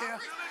something here,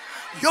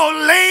 your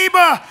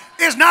labor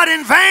is not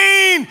in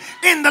vain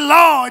in the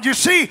Lord. You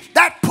see,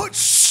 that puts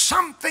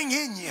something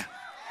in you.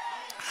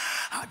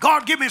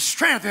 God, give me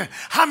strength.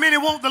 How many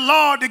want the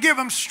Lord to give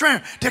them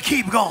strength to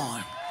keep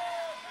going?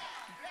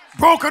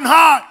 Broken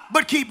heart,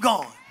 but keep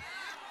going.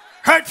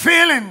 Hurt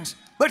feelings,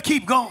 but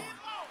keep going.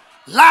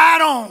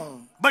 Lied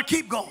on, but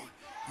keep going.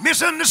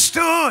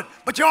 Misunderstood,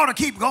 but you ought to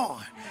keep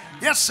going.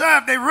 Yes, sir.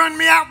 If they run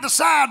me out the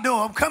side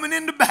door, I'm coming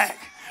in the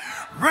back.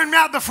 Run me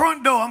out the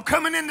front door, I'm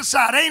coming in the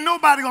side. Ain't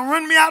nobody gonna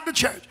run me out the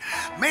church.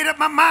 Made up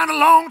my mind a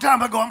long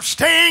time ago, I'm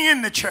staying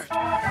in the church.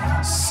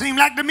 Seems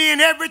like to me in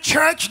every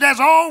church there's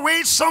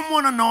always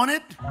someone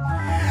anointed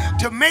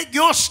to make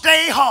your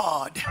stay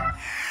hard.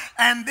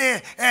 And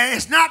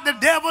it's not the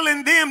devil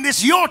in them,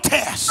 it's your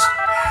test.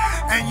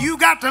 And you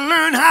got to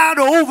learn how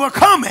to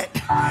overcome it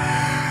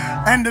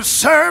and to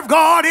serve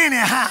God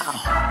anyhow.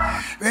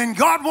 And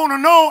God want to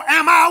know,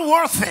 am I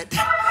worth it?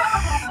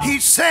 He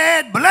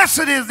said,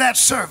 blessed is that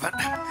servant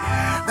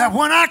that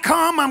when I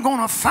come, I'm going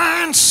to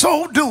find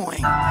so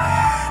doing.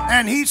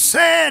 And he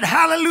said,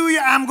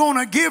 hallelujah, I'm going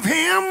to give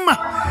him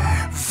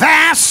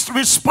vast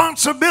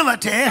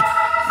responsibility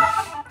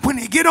when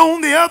he get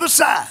on the other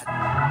side.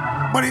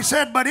 But he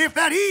said, but if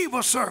that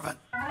evil servant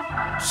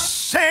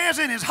says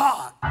in his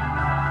heart,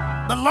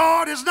 the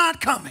Lord is not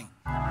coming.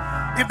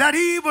 If that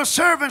evil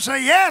servant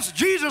say, yes,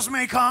 Jesus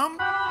may come,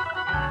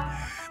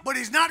 but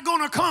he's not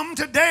going to come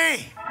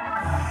today.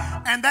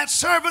 And that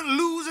servant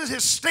loses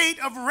his state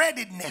of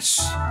readiness.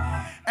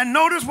 And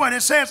notice what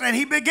it says, and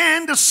he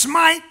began to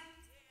smite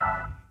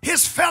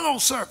his fellow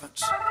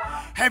servants.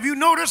 Have you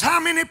noticed how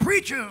many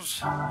preachers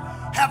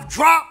have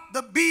dropped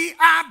the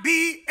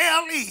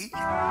B-I-B-L-E,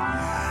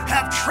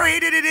 have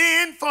traded it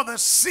in for the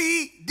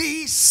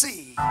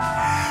C-D-C?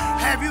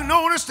 Have you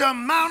noticed the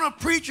amount of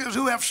preachers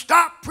who have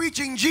stopped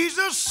preaching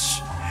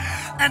Jesus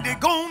and they're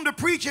going to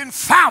preaching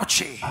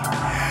Fauci,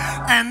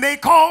 and they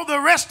call the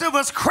rest of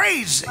us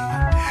crazy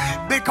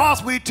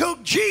because we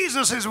took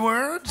Jesus'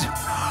 words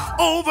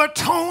over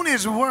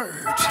Tony's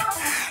words.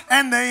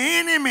 And the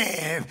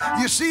enemy,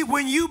 you see,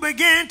 when you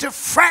begin to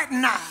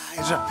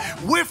fraternize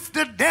with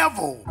the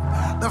devil,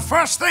 the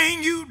first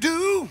thing you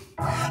do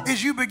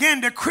is you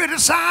begin to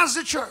criticize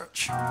the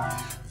church.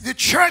 The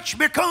church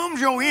becomes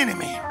your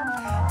enemy.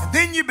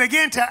 Then you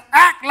begin to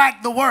act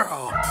like the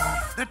world.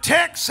 The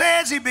text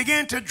says he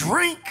began to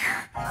drink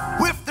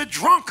with the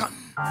drunken.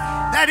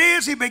 That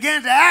is, he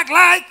began to act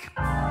like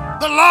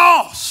the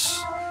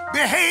lost,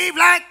 behave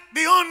like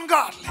the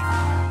ungodly.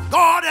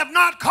 God have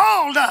not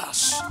called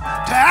us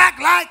to act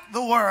like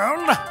the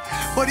world,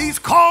 but he's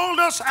called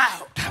us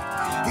out.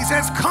 He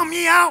says, come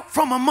ye out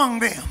from among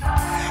them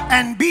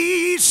and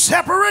be ye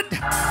separate,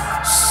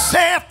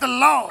 saith the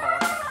Lord,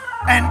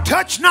 and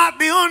touch not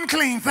the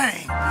unclean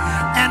thing,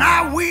 and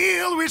I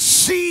will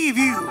receive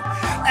you,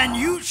 and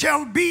you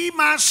shall be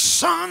my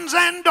sons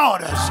and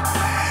daughters.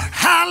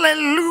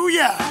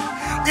 Hallelujah.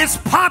 It's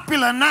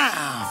popular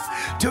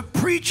now to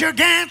preach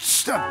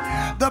against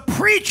the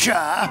preacher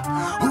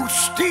who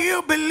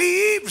still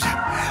believes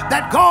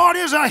that God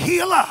is a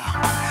healer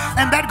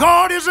and that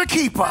God is a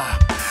keeper.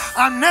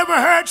 I've never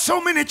heard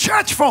so many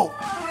church folk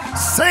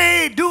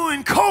say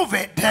during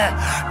COVID,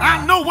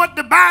 I know what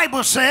the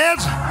Bible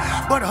says,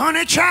 but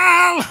honey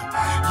child,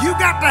 you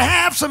got to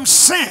have some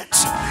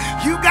sense.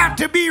 You got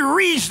to be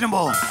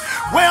reasonable.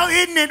 Well,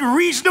 isn't it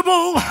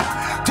reasonable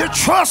to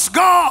trust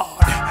God?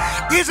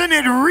 Isn't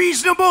it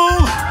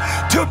reasonable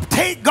to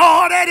take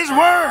God at his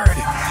word?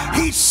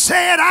 He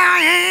said,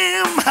 I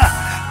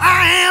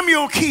am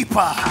your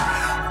keeper.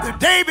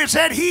 David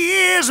said,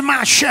 he is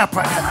my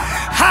shepherd.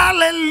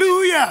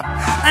 Hallelujah.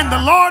 And the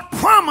Lord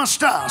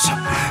promised us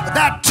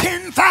that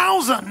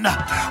 10,000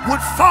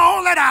 would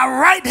fall at our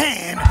right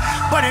hand,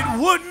 but it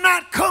would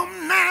not come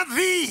nigh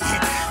thee.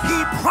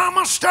 He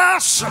promised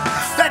us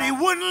that he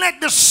wouldn't let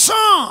the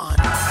sun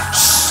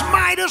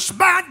smite us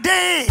by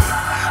day,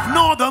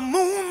 nor the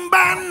moon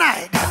by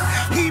night.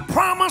 He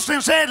promised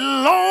and said,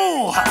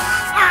 lo,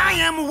 I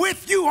am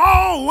with you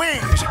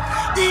always,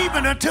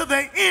 even until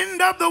the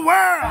end of the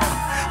world.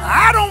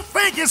 I don't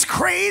think it's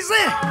crazy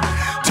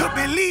to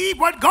believe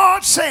what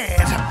God says.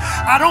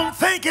 I don't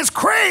think it's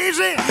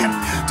crazy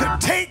to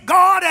take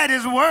God at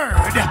his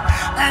word.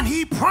 And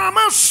he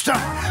promised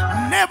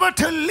never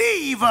to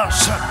leave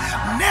us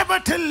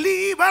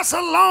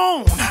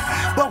alone.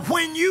 But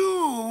when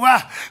you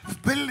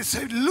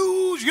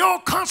lose your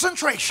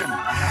concentration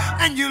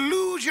and you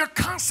lose your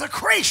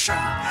consecration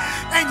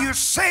and you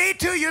say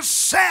to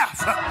yourself,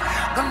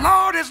 the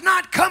Lord is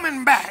not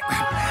coming back,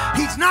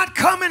 he's not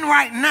coming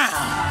right now,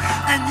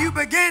 and you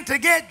begin to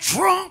get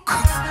drunk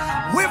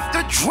with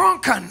the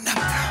drunken,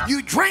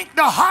 you drink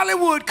the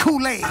Hollywood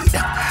Kool-Aid,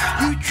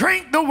 you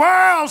drink the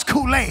world's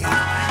Kool-Aid,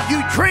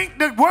 you drink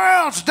the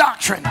world's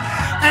doctrine,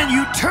 and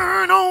you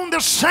turn on the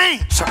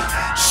saints.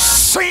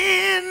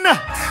 Sin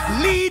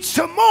leads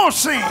to more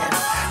sin.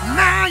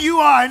 Now you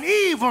are an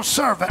evil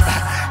servant.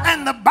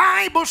 And the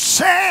Bible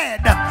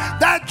said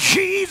that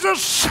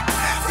Jesus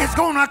is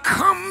going to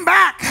come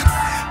back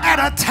at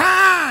a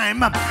time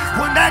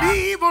when that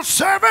evil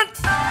servant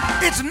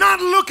is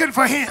not looking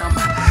for him.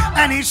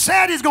 And he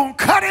said he's going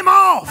to cut him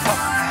off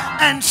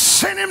and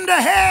send him to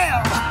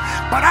hell.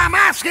 But I'm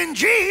asking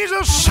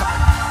Jesus,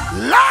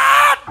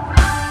 Lord,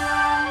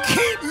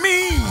 keep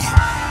me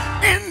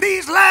in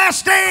these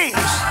last days.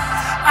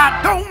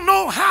 I don't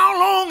know how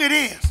long it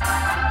is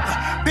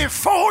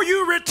before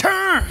you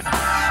return,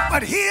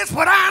 but here's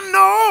what I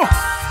know.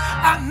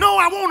 I know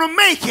I want to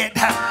make it.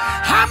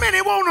 How many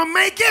want to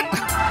make it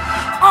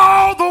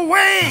all the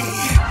way?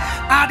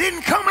 I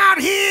didn't come out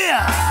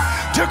here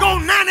to go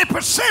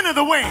 90% of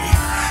the way.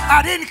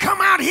 I didn't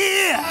come out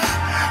here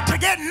to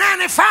get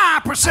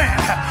 95%.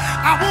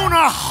 I want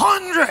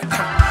 100.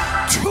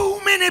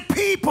 Too many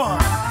people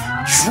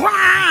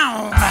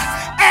drown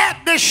at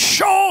the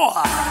shore.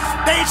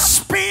 They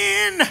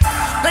spin,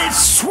 they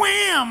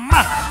swim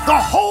the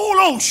whole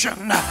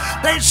ocean,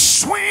 they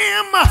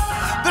swim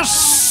the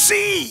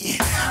sea,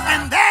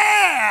 and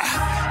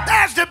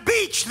there's the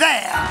beach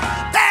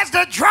there's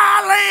the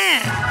dry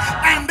land,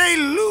 and they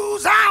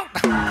lose out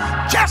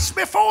just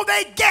before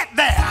they get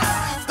there.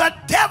 The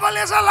devil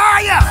is a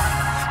liar.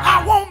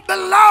 I want the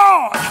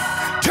Lord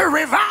to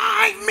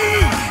revive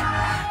me.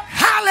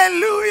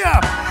 Hallelujah.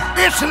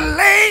 It's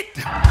late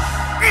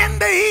in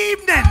the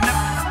evening.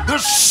 The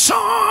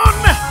sun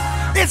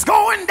is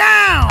going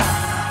down.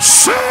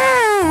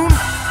 Soon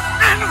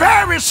and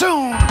very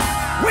soon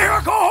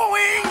we're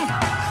going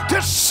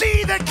to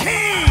see the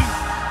King.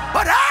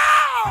 But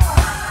oh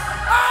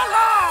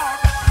Lord,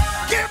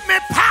 give me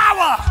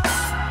power.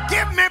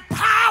 Give me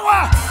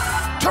power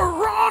to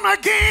run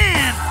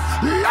again.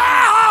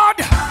 Lord,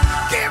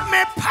 give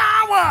me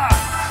power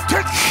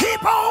to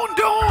keep on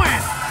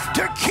doing,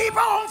 to keep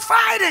on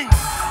fighting,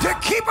 to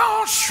keep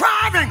on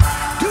striving.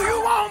 Do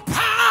you want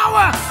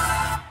power?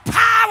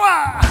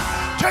 Power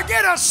to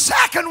get a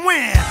second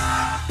wind.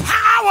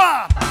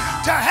 Power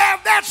to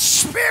have that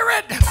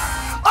spirit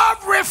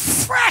of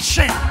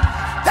refreshing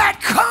that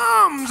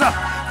comes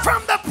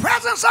from the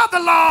presence of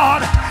the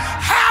Lord.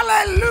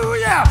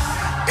 Hallelujah.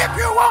 If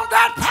you want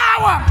that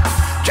power,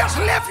 just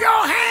lift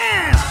your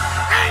hands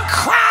and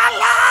cry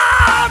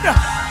loud.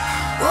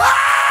 Oh,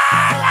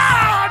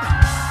 Lord,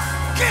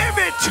 give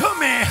it to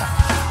me.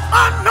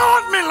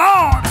 Anoint me,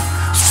 Lord.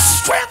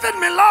 Strengthen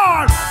me,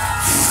 Lord.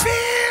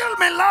 Fill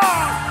me,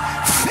 Lord.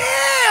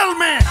 Fill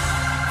me.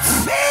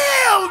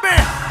 Fill me.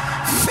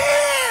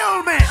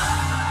 Fill me.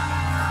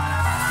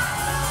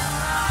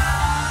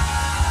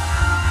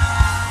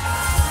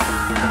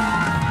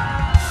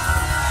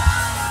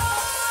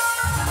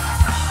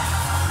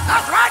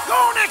 That's right. Go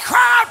on and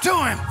cry out to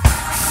him.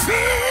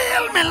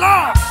 Fill me,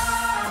 Lord.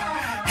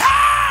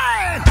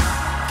 Hey,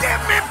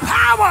 give me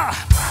power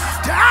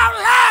to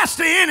outlast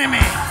the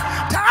enemy,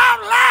 to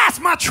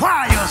outlast my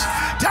trials,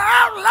 to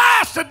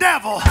outlast the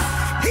devil.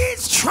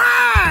 He's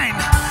trying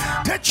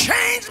to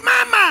change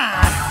my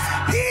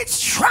mind. He's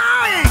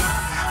trying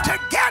to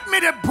get me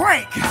to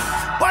break.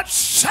 But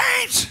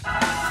saints,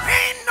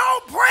 ain't no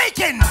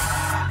breaking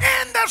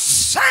in the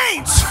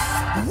saints.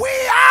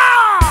 We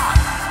are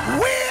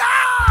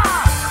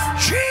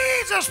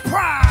Jesus'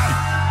 pride.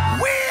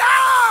 We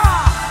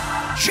are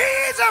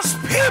Jesus'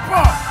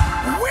 people.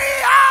 We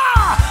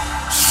are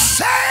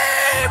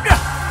saved,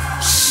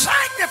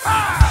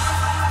 sanctified,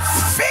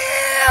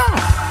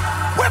 filled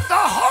with the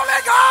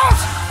Holy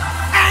Ghost,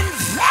 and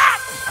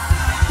that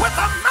with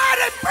a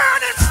mighty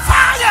burning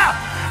fire.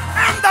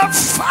 And the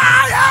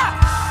fire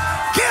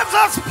gives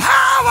us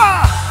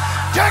power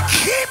to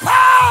keep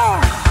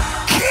on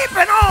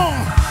keeping on.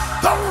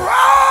 The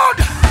road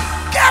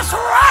gets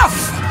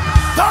rough,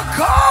 the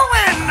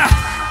going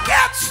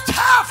gets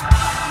tough,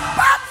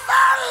 but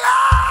the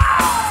Lord,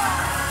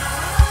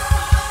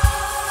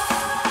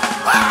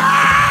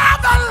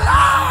 the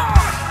Lord,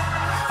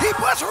 he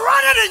puts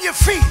running in your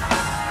feet,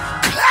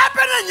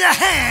 clapping in your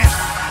hands.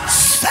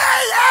 Say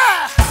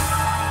yeah,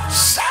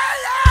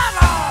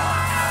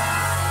 Lord.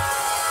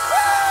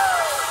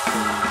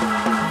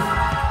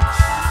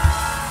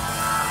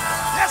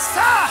 Yes,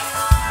 sir.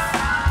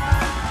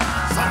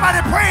 Somebody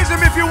praise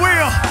him if you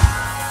will.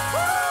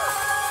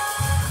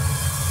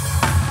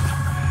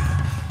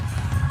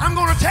 I'm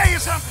going to tell you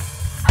something.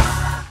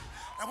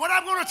 And what But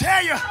I'm going to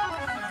tell you,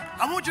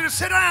 I want you to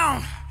sit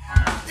down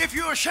if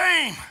you're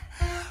ashamed.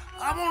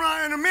 I want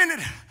to, in a minute,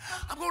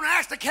 I'm going to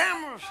ask the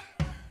cameras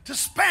to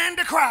span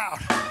the crowd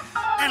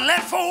and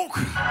let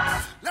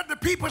the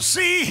people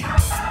see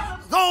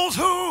those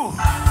who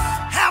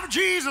have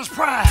Jesus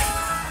pride.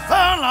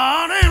 The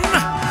Lord, and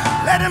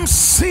let them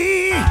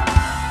see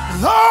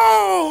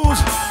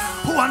those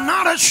who are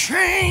not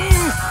ashamed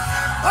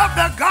of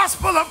the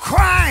gospel of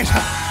Christ.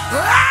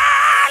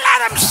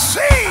 Let them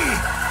see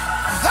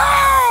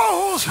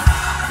those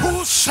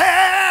who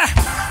say,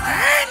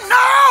 ain't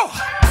no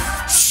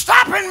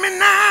stopping me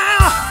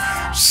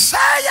now. Say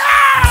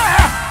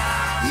yeah,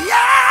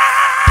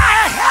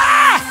 yeah,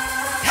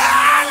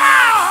 yeah,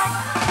 Lord.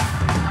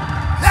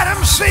 Let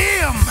them see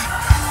him.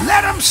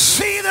 Let them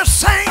see the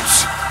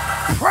saints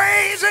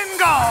praising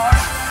God.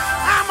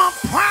 I'm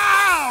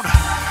proud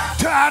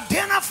to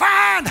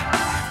identify.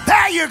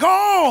 There you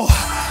go.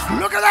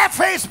 Look at that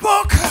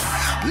Facebook.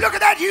 Look at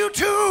that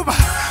YouTube.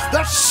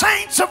 The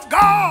saints of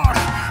God.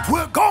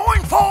 We're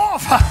going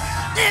forth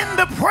in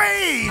the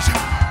praise.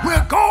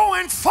 We're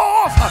going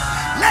forth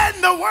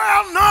letting the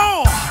world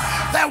know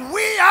that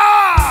we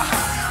are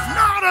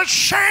not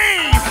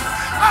ashamed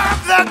of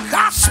the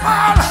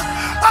gospel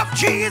of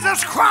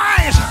Jesus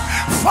Christ.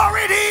 For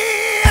it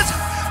is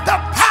the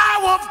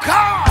power of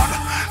God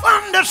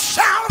unto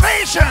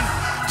salvation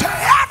to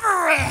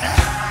every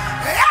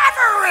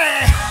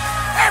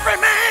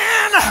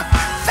man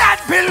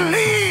that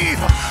believe.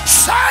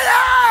 Say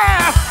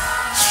yeah,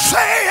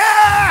 say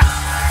yeah.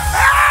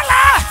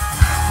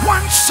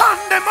 One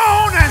Sunday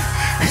morning,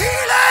 he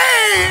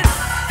laid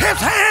his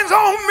hands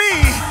on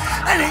me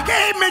and he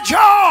gave me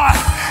joy.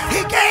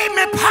 He gave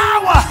me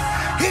power.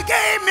 He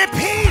gave me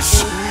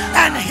peace.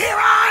 And here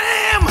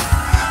I am,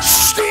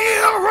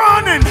 still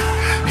running.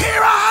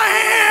 Here I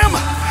am,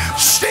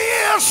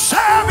 still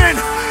serving.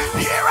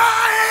 Here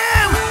I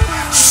am.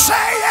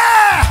 Say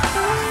yeah.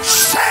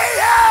 Say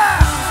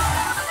yeah.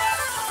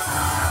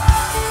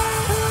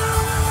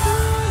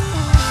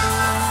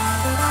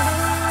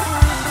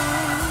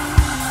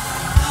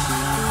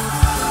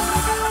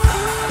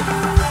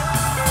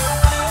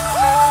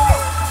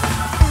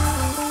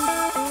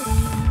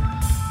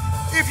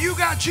 If you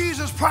got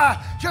Jesus pride,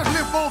 just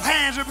lift both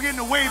hands and begin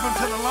to wave them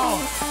to the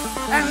Lord.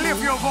 And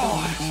lift your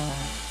voice.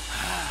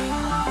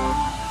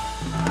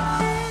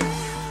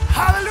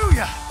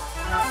 Hallelujah.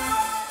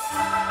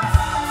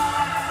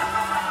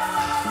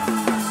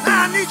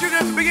 Now I need you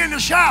to begin to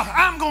shout,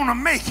 I'm going to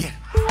make it.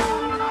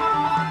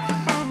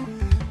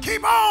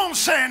 Keep on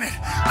saying it.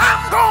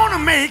 I'm going to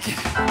make it.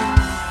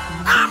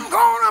 I'm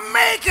going to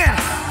make it.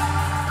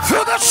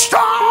 Through the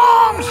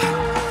storms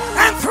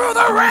and through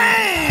the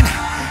rain.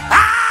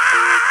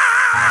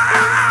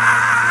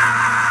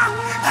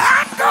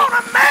 I'm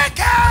gonna make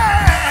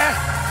it.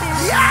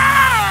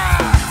 Yeah.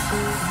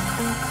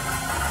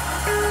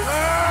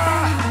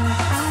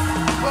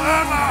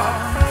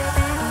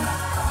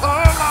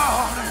 Oh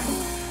Lord.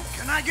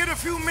 Can I get a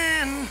few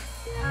men,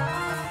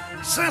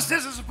 since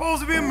this is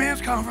supposed to be a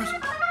men's conference,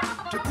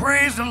 to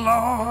praise the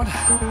Lord?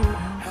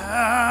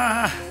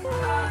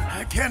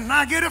 Can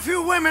I get a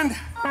few women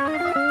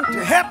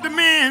to help the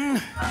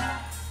men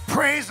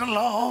praise the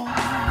Lord?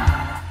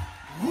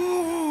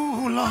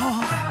 Ooh,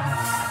 Lord.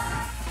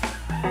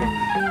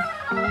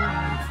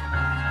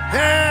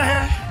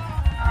 Yeah.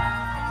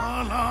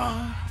 Oh,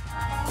 Lord.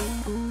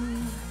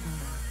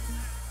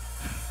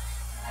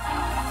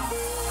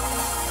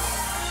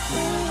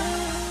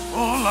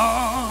 Oh,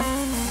 Lord.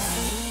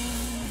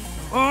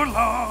 Oh,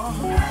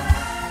 Lord.